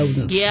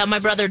rodents. Yeah, my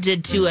brother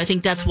did too. I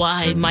think that's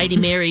why Mighty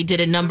Mary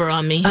did a number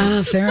on me.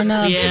 Fair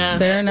enough. Yeah.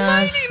 Fair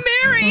enough. Mighty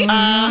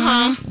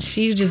Mary.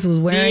 She just was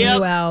wearing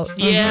you out.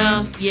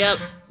 Yeah, yep.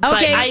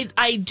 Okay. But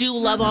I do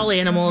love all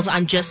animals.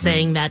 I'm just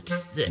saying that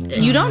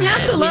You don't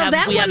have to love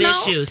that we one. have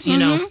though. issues, you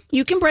know.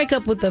 You can break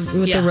up with the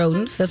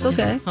rodents. That's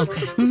okay.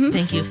 Okay.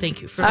 Thank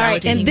you for All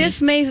right, validating and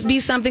this may be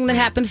something that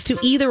happens to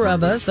either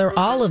of us or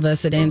all of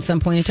us at some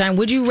point in time.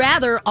 Would you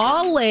rather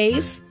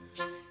always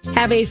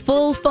have a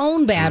full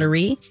phone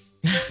battery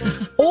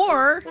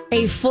or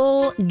a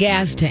full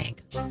gas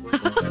tank?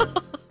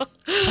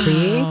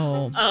 See?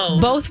 Oh.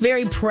 Both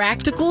very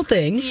practical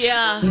things.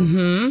 Yeah.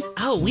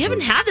 Oh, we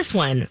haven't had this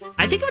one.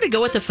 I think I'm going to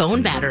go with the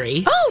phone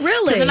battery. Oh,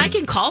 really? Because then I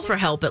can call for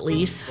help at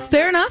least.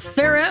 Fair enough.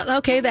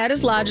 Okay, that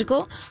is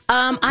logical.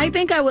 I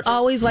think I would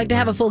always like to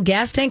have a full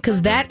gas tank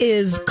because that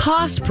is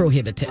cost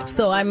prohibitive.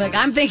 So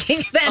I'm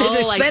thinking that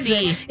it's I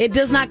expensive. see. It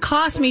does not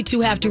cost me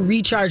to have to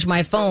recharge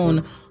my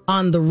phone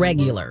on the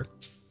regular.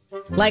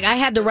 Like, I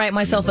had to write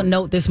myself a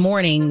note this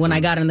morning when I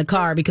got in the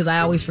car because I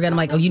always forget. I'm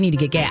like, oh, you need to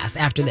get gas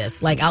after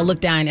this. Like, I'll look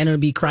down and it'll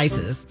be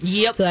crisis.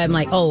 Yep. So I'm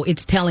like, oh,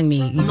 it's telling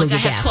me you go I get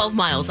have gas. 12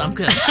 miles. I'm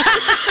good.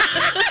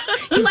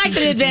 You like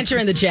the adventure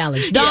and the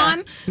challenge.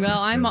 Dawn? Yeah. Well,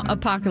 I'm an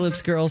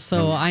apocalypse girl,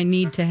 so I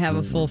need to have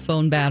a full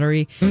phone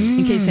battery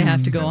in case I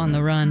have to go on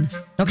the run.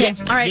 Okay.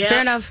 All right. Yeah.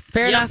 Fair enough.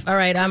 Fair enough. All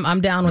right. I'm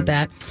down with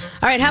that.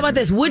 All right. How about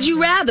this? Would you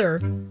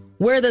rather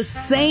wear the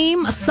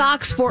same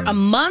socks for a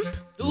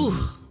month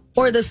Ooh.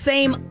 or the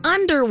same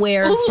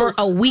underwear for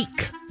a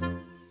week?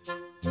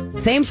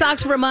 Same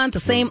socks for a month, the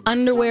same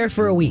underwear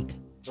for a week.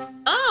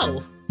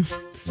 Oh.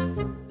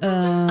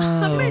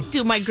 I'm going to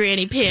do my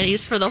granny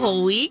panties for the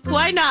whole week.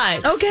 Why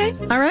not? Okay.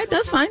 All right.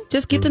 That's fine.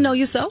 Just get to know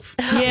yourself.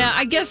 Yeah,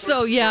 I guess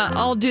so. Yeah,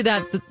 I'll do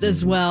that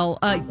as well.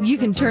 You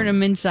can turn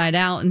them inside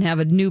out and have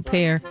a new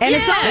pair. And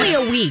it's only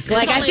a week.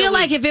 Like, I feel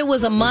like if it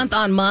was a month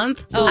on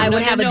month, I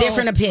would have a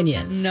different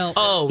opinion. No.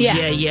 Oh,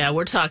 yeah.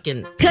 We're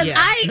talking. Because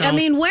I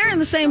mean, wearing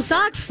the same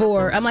socks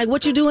I'm like,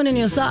 what you doing in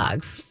your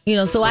socks? You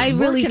know, so I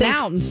really Working think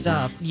out and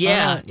stuff.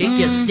 Yeah, it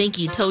gets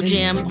stinky, toe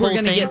jam. We're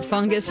going to get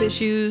fungus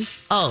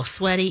issues. Oh,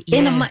 sweaty.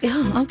 Yeah.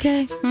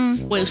 Okay.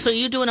 Wait, so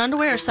you doing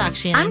underwear or socks,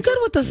 Shannon? I'm good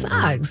with the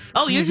socks.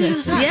 Oh, you're doing the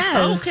socks? Yes.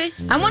 Oh, okay.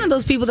 I'm one of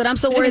those people that I'm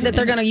so worried that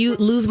they're going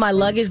to lose my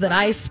luggage that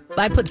I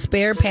put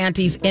spare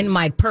panties in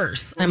my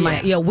purse and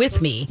my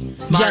with me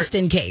just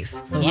in case.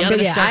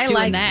 I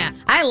like that.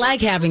 I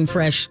like having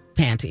fresh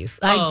panties.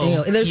 I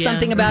do. There's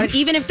something about it,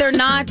 even if they're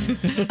not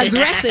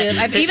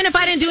aggressive. Even if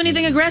I didn't do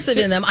anything aggressive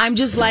in them, I'm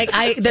just like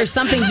there's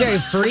something very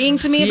freeing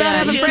to me about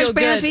having fresh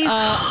panties.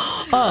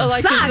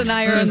 Alexis socks. and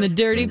I are in the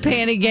dirty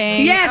panty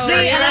gang. Yeah, see,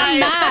 and I'm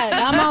not.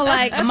 I'm all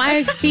like,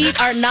 my feet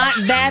are not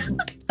that.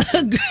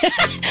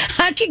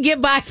 I could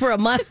get by for a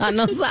month on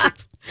no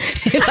socks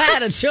if I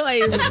had a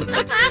choice.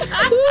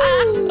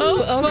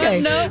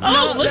 Okay.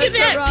 No, look at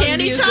that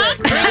panty talk.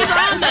 Brings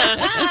on the.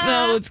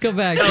 No, let's go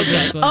back to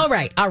this one. All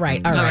right.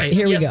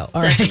 Here we go.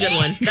 All right. That's a good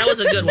one. That was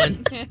a good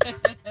one.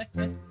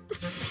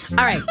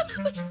 All right.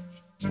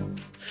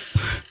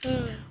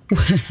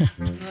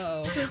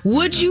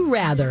 Would you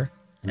rather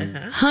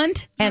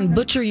hunt and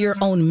butcher your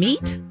own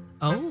meat?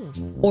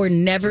 Or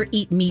never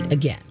eat meat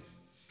again?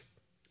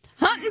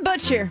 Hunt and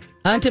butcher.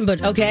 Hunt and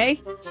butcher.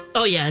 Okay.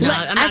 Oh, yeah. No,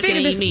 I'm not going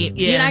to eat meat.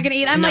 Yeah. You're not going to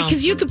eat? I'm like,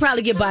 because you could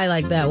probably get by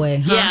like that way.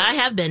 Huh? Yeah, I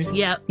have been.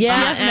 Yeah. Yeah.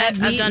 She hasn't had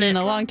meat in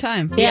a long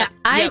time. Yeah.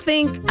 I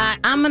think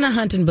I'm going to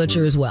hunt and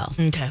butcher as well.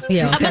 Okay.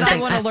 Yeah. Because I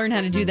want to learn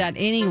how to do that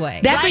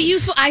anyway. That's a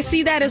useful. I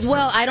see that as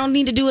well. I don't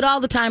need to do it all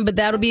the time, but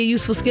that'll be a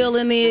useful skill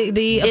in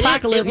the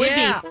apocalypse.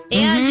 It would be.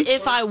 And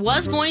if I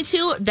was going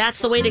to,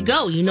 that's the way to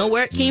go. You know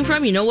where it came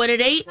from. You know what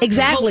it ate.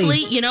 Exactly.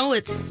 Hopefully,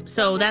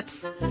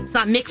 it's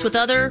not mixed with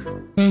other.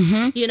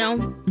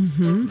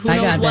 Who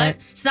knows what? That.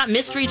 It's not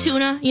mystery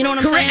tuna. You know what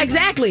I'm saying?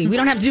 Exactly. We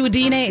don't have to do a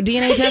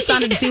DNA test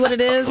on it to see what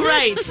it is.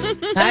 Right.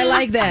 I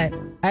like that.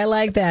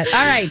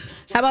 All right.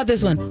 How about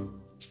this one?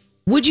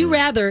 Would you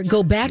rather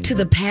go back to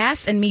the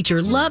past and meet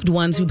your loved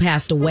ones who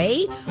passed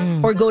away,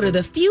 or go to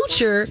the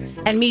future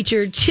and meet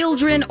your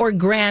children or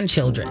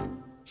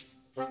grandchildren?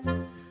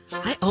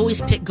 I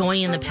always pick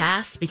going in the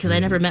past because I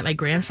never met my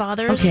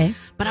grandfathers. Okay.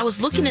 But I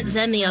was looking at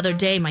Zen the other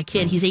day, my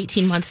kid. He's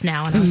 18 months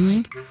now. And I was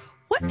like,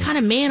 what kind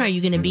of man are you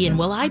going to be and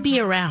will I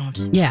be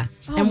around? Yeah.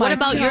 And what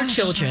about your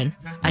children?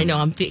 I know,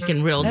 I'm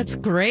thinking real. That's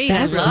great.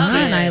 That's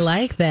fun. I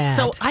like that.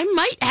 So I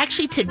might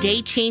actually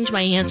today change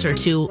my answer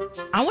to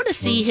I want to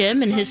see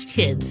him and his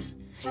kids.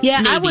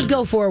 Yeah, Maybe. I would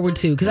go forward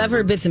too because I've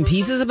heard bits and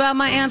pieces about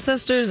my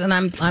ancestors, and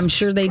I'm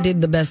sure they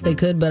did the best they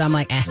could. But I'm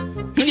like,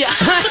 Yeah.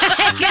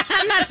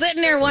 I'm not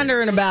sitting there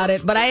wondering about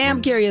it, but I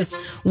am curious.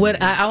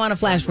 What I want to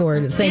flash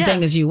forward. Same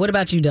thing as you. What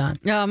about you, Don?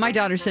 My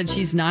daughter said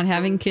she's not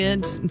having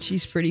kids, and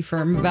she's pretty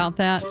firm about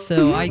that.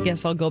 So I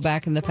guess I'll go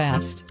back in the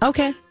past.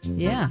 Okay.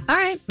 Yeah. All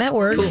right, that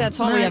works. Cool. That's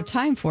all we have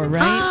time for,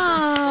 right?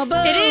 Oh, boo.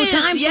 It is.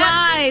 Time Yep.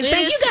 flies. It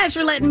Thank is. you guys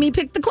for letting me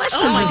pick the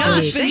questions. Oh, my this gosh. week.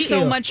 It's been Thank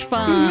so you. much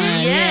fun.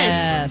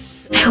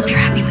 Yes. I hope you're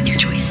happy with your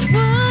choice.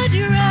 Would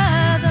you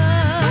rather?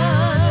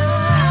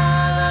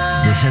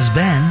 This has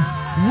been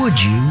Would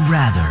You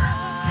Rather.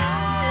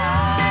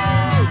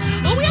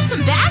 Oh, we have some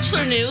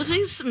Bachelor news.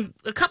 There's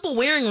a couple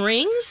wearing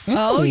rings.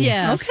 Oh,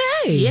 yes.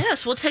 Okay.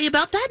 Yes, we'll tell you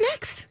about that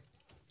next.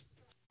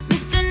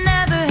 Mr.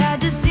 Never had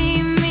to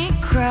see me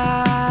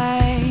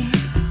cry.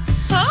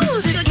 Oh,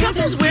 so a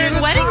couple's wearing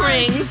wedding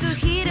rings.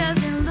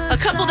 A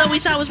couple that we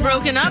thought was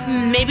broken up,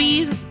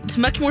 maybe it's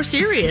much more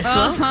serious.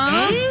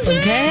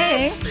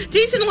 Okay.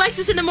 Jason,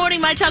 Alexis in the morning,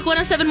 My Talk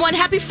 107.1.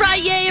 Happy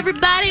Friday,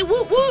 everybody.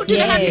 Woo, woo. Do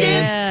the happy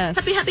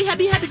dance. Happy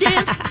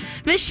dance.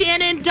 Miss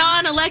Shannon,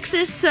 Dawn,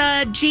 Alexis,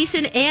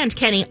 Jason, and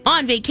Kenny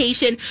on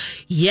vacation.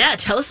 Yeah,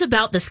 tell us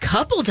about this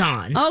couple,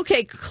 Dawn.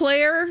 Okay,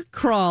 Claire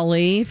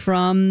Crawley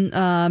from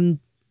The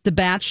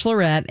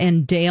Bachelorette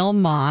and Dale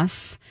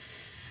Moss.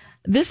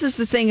 This is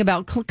the thing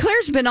about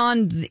Claire's been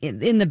on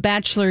in the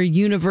Bachelor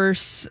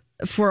universe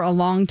for a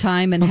long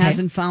time and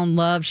hasn't found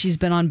love. She's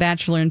been on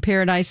Bachelor in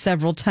Paradise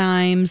several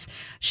times.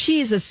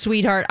 She's a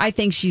sweetheart. I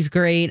think she's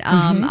great.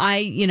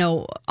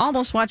 I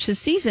almost watched this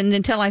season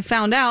until I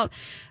found out,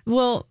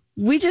 well,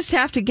 we just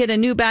have to get a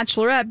new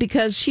Bachelorette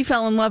because she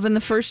fell in love in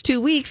the first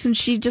 2 weeks and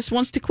she just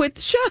wants to quit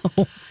the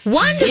show.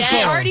 Wonderful. She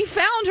already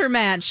found her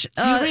match.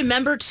 You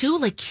remember too,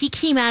 like he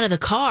came out of the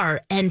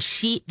car and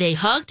they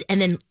hugged, and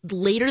then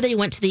later they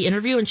went to the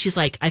interview and she's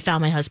like, I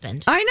found my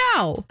husband. I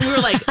know. We were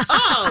like,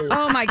 oh.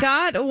 Oh my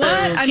God.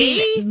 What? Okay. I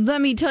mean,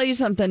 let me tell you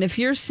something. If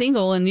you're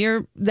single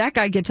and that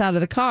guy gets out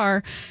of the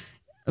car,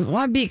 Well,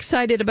 I'd be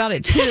excited about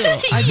it too.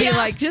 I'd be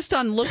like, just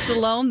on looks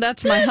alone,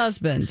 that's my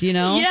husband, you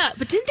know? Yeah,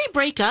 but didn't they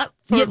break up?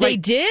 Yeah, they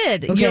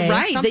did. Okay. You're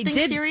right. Something They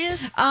did.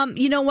 serious?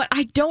 You know what?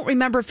 I don't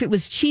remember if it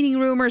was cheating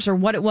rumors or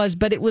what it was,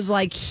 but it was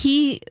like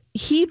he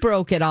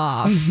broke it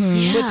off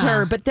with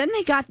her. But then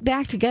they got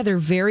back together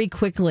very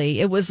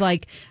quickly. It was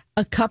like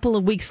a couple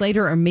of weeks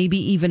later, or maybe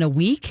even a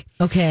week.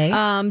 Okay.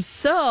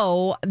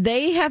 So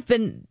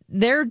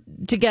they're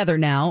together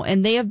now,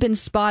 and they have been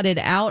spotted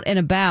out and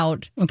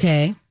about.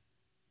 Okay.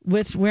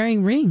 With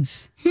wearing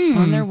rings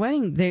on their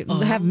wedding. They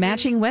have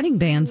matching wedding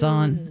bands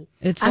on.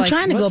 I'm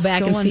trying to go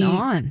back and see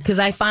because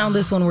I found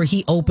this one where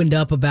he opened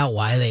up about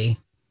why they.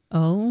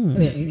 Oh,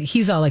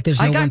 he's all like,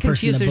 "There's no one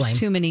person to blame." There's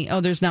too many.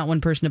 Oh, there's not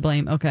one person to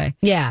blame. Okay.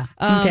 Yeah.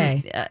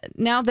 Okay.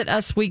 Now that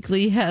Us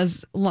Weekly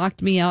has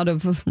locked me out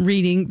of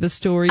reading the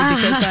story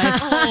because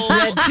I've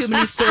read too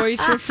many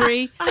stories for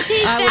free,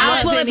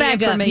 I'll pull it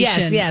back up.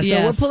 Yes.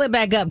 So we'll pull it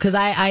back up because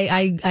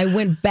I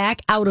went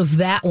back out of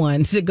that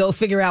one to go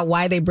figure out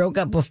why they broke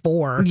up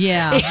before.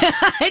 Yeah.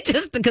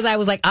 Just because I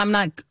was like, I'm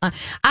not.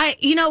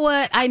 You know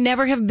what? I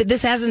never have.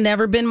 This has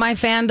never been my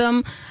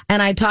fandom,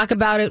 and I talk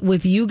about it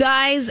with you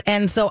guys,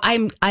 and so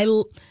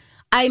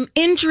I'm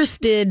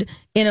interested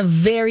in a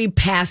very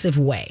passive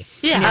way.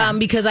 Yeah.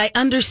 Because I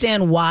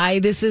understand why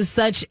this is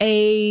such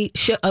a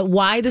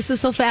why this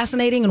is so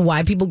fascinating and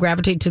why people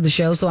gravitate to the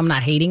show. So I'm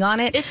not hating on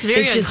it. It's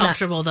very just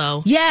uncomfortable,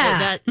 though.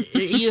 Yeah. That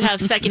you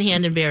have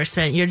secondhand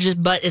embarrassment. Your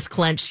butt is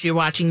clenched. You're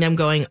watching them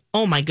going,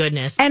 oh my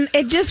goodness. And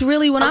it just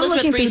really, when Elizabeth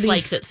I'm looking Reese through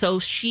likes it. So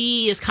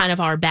she is kind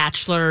of our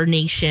Bachelor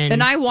Nation.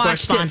 And I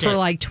watched it for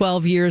like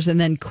 12 years and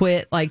then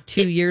quit like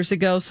 2 years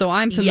ago. So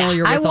I'm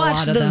familiar with a lot of them. I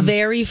watched the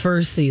very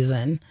first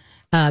season.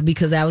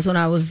 Because that was when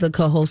I was the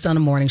co-host on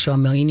a morning show a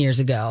million years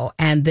ago.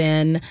 And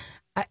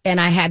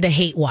I had to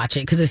hate watch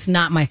it because it's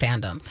not my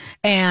fandom.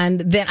 And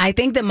then I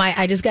think that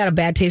I just got a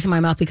bad taste in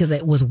my mouth because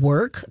it was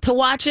work to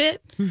watch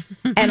it.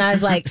 And I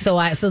was like, so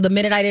the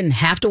minute I didn't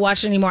have to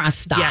watch it anymore, I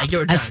stopped. Yeah,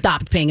 you're done. I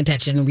stopped paying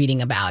attention and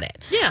reading about it.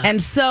 Yeah.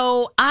 And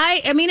so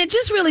I mean, it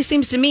just really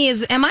seems to me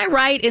am I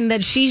right in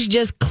that she's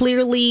just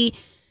clearly,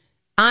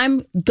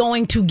 I'm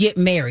going to get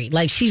married.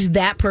 Like, she's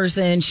that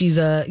person. She's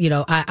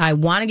I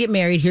want to get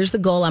married. Here's the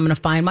goal. I'm going to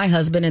find my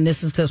husband, and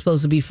this is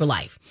supposed to be for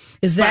life.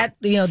 Is that,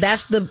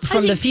 that's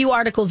the few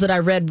articles that I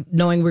read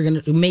knowing we're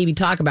going to maybe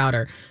talk about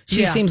her.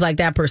 She seems like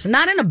that person.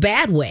 Not in a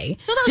bad way.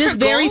 Well, that was just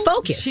her very goal.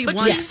 focused. She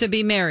wants to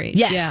be married.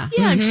 Yes. Yeah.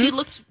 Yeah, and she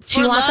looked for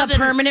She wants a love in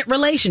permanent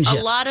relationship.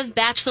 a lot of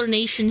Bachelor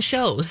Nation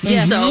shows.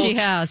 Yes, So she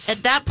has.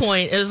 At that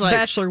point, it was like,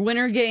 Bachelor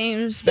Winter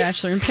Games,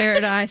 Bachelor in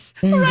Paradise.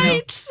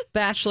 right.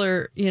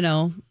 Bachelor,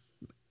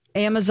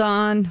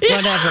 Amazon,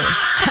 whatever.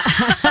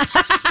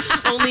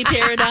 Only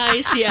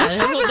Paradise. Yeah. Let's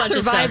have a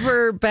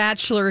Survivor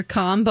Bachelor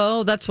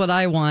combo. That's what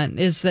I want,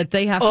 is that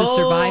they have to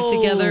survive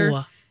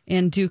together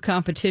and do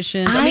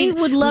competitions. I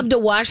would love to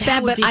watch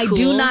that, but I do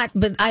cool. not.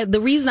 But the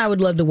reason I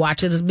would love to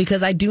watch it is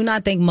because I do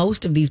not think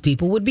most of these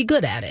people would be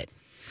good at it.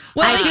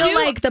 Well, I feel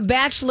like The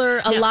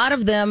Bachelor, a lot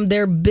of them,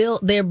 they're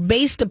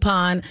based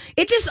upon,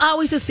 it just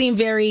always has seemed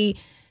very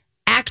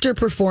actor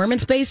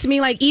performance based to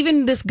me. Like,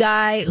 even this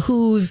guy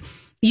who's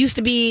used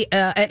to be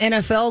an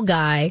NFL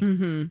guy,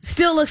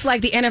 still looks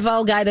like the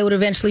NFL guy that would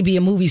eventually be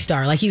a movie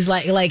star. Like he's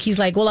like,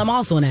 well, I'm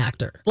also an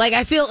actor. Like,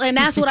 I feel, and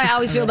that's what I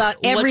always feel about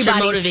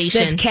everybody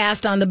that's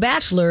cast on The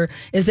Bachelor,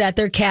 is that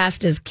they're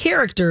cast as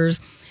characters.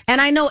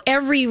 And I know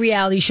every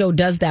reality show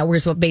does that, where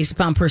it's based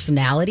upon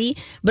personality.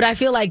 But I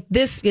feel like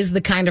this is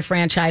the kind of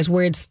franchise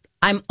where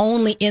I'm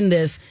only in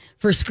this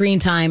for screen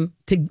time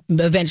to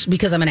eventually,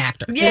 because I'm an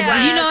actor.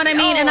 Yeah, you know what I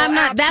mean? And I'm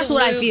not. That's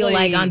what I feel absolutely.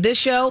 like on this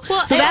show.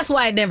 Well, so that's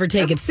why I never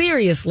take it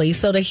seriously.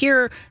 So to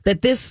hear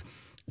that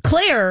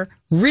Claire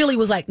really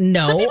was like,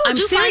 no, I'm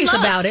serious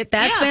about it.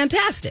 That's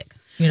fantastic.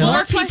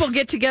 More people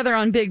get together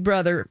on Big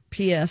Brother.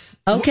 P.S.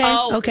 Okay.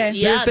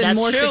 Okay. There's been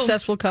more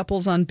successful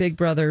couples on Big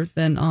Brother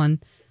than on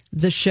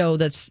the show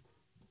that's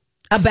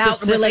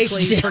about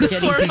relationships. for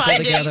getting people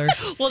together.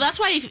 Well, that's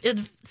why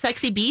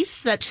Sexy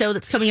Beasts, that show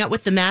that's coming out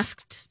with the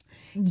masked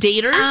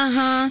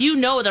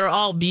daters, they're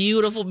all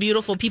beautiful,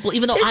 beautiful people,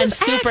 even though I'm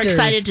super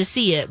excited to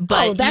see it.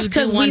 But that's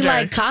because we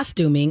like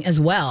costuming as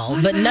well.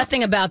 But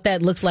nothing about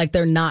that looks like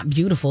they're not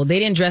beautiful. They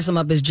didn't dress them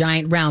up as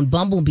giant round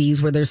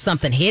bumblebees where there's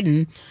something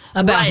hidden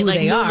about who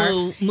they are.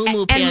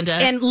 Moo Panda.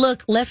 And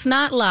look, let's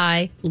not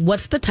lie.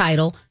 What's the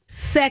title?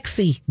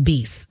 Sexy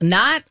Beasts,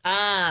 not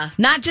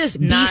just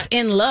beasts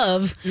in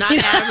love, not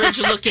average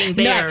looking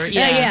bear,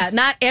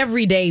 not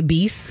everyday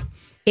beasts.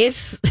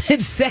 It's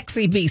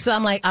Sexy Beasts. So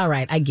I'm like, all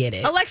right, I get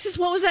it. Alexis,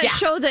 what was that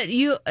show that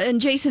you and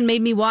Jason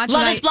made me watch?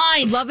 Love is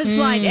Blind. Love is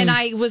Blind, and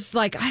I was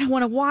like, I don't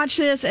want to watch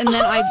this, and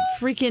then I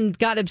freaking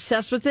got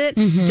obsessed with it.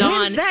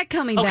 When's that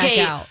coming back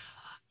out?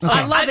 Okay.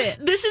 I love it.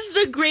 This is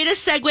the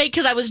greatest segue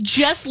because I was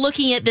just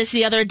looking at this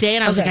the other day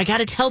and I was like, I got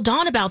to tell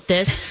Dawn about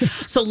this.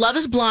 So Love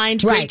is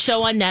Blind, great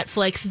show on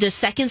Netflix. The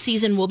second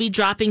season will be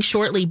dropping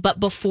shortly.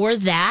 But before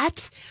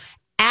that,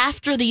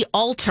 after the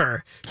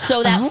altar.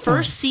 So that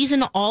first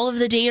season, all of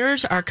the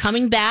daters are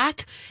coming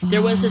back.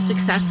 There was a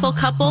successful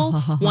couple,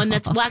 one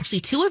that's, well,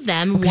 actually two of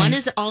them. Okay. One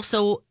is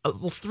also,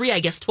 well, three,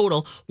 I guess,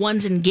 total.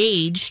 One's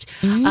engaged.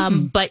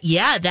 But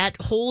yeah, that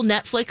whole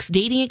Netflix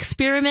dating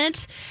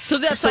experiment. So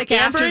that's like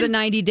Amber after the and-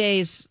 90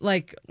 days,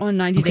 like on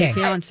 90 Day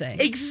Fiance.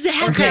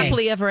 Exactly. Or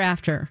happily ever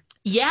after.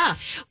 Yeah.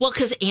 Well,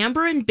 because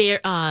Amber and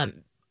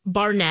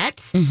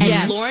Barnett and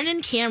Yes. Lauren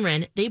and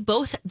Cameron,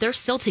 they're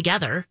still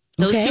together.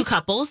 Those Okay. two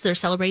couples, they're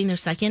celebrating their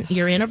 2nd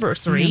year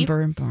anniversary.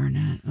 Amber and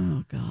Barnett.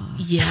 Oh, God.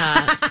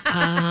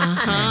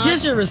 Yeah.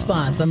 Just your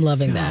response. I'm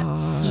loving that.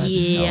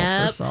 Yep.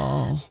 Help us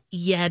all.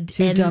 Yeah.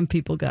 Two dumb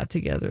people got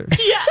together.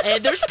 Yeah,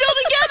 and they're still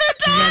together,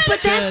 Tom. But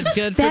that's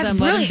good for That's them.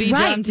 Let them brilliant, be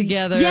right. dumb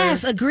together.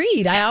 Yes,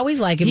 agreed. I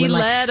always like it. He when,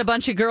 like, led a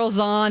bunch of girls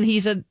on.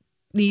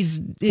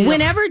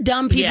 Whenever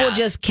dumb people Yeah.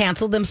 just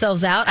cancel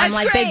themselves out, I'm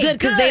That's like, great, they're good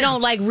because they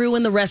don't like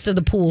ruin the rest of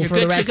the pool You're for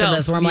the good to rest of go.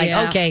 us. Where I'm Yeah.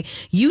 like, okay,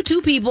 you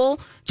two people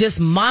just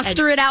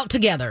monster it out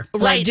together.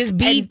 Like, Right. just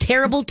be And-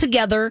 terrible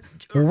together.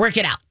 Work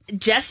it out.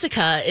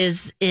 Jessica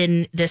is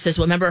in this as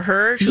well. Remember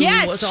her? Who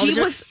Yes, all the she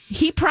was.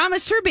 He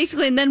promised her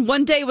basically, and then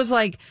one day was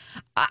like,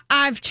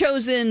 "I've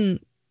chosen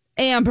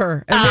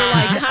Amber," and we're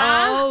like,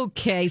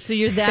 "Okay, so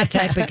you're that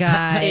type of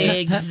guy."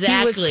 Exactly.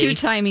 He was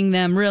two-timing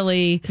them,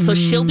 really. So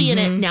she'll be in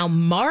it. Now,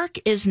 Mark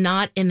is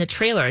not in the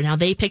trailer. Now,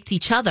 they picked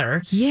each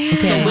other. Yeah.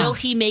 So will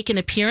he make an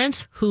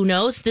appearance? Who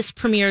knows? This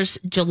premieres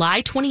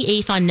July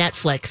 28th on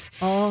Netflix.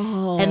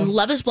 Oh, And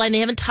Love is Blind, they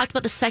haven't talked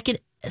about the second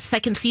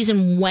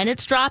season when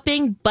it's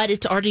dropping, but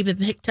it's already been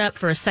picked up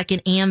for a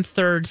second and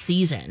third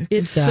season.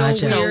 it's Gotcha.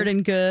 so weird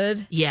and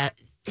good. Yeah.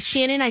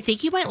 Shannon, I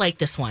think you might like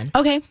this one.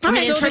 Okay. I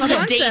mean, So in the terms of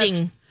concept-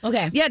 dating.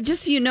 Okay. Yeah,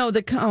 just so you know,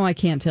 I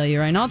can't tell you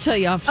right now. I'll tell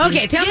you off.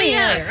 Okay, tell me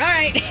Yeah. later. All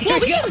right. Well,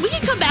 we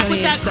can come back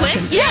with that 28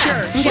 quick. seconds. Yeah,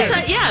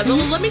 Sure. We'll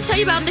well, let me tell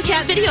you about the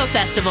Cat Video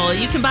Festival.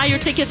 You can buy your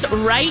tickets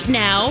right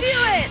now. Do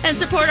it. And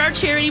support our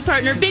charity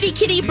partner, Bitty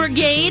Kitty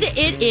Brigade.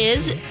 It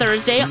is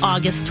Thursday,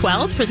 August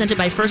 12th, presented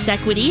by First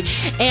Equity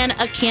and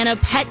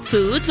Acana Pet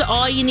Foods.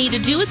 All you need to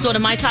do is go to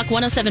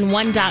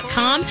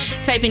mytalk1071.com,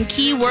 type in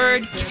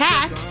keyword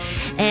cat,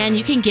 and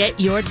you can get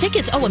your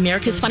tickets. Oh,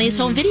 America's Funniest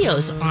Home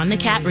Videos on the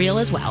Cat Reel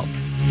as well.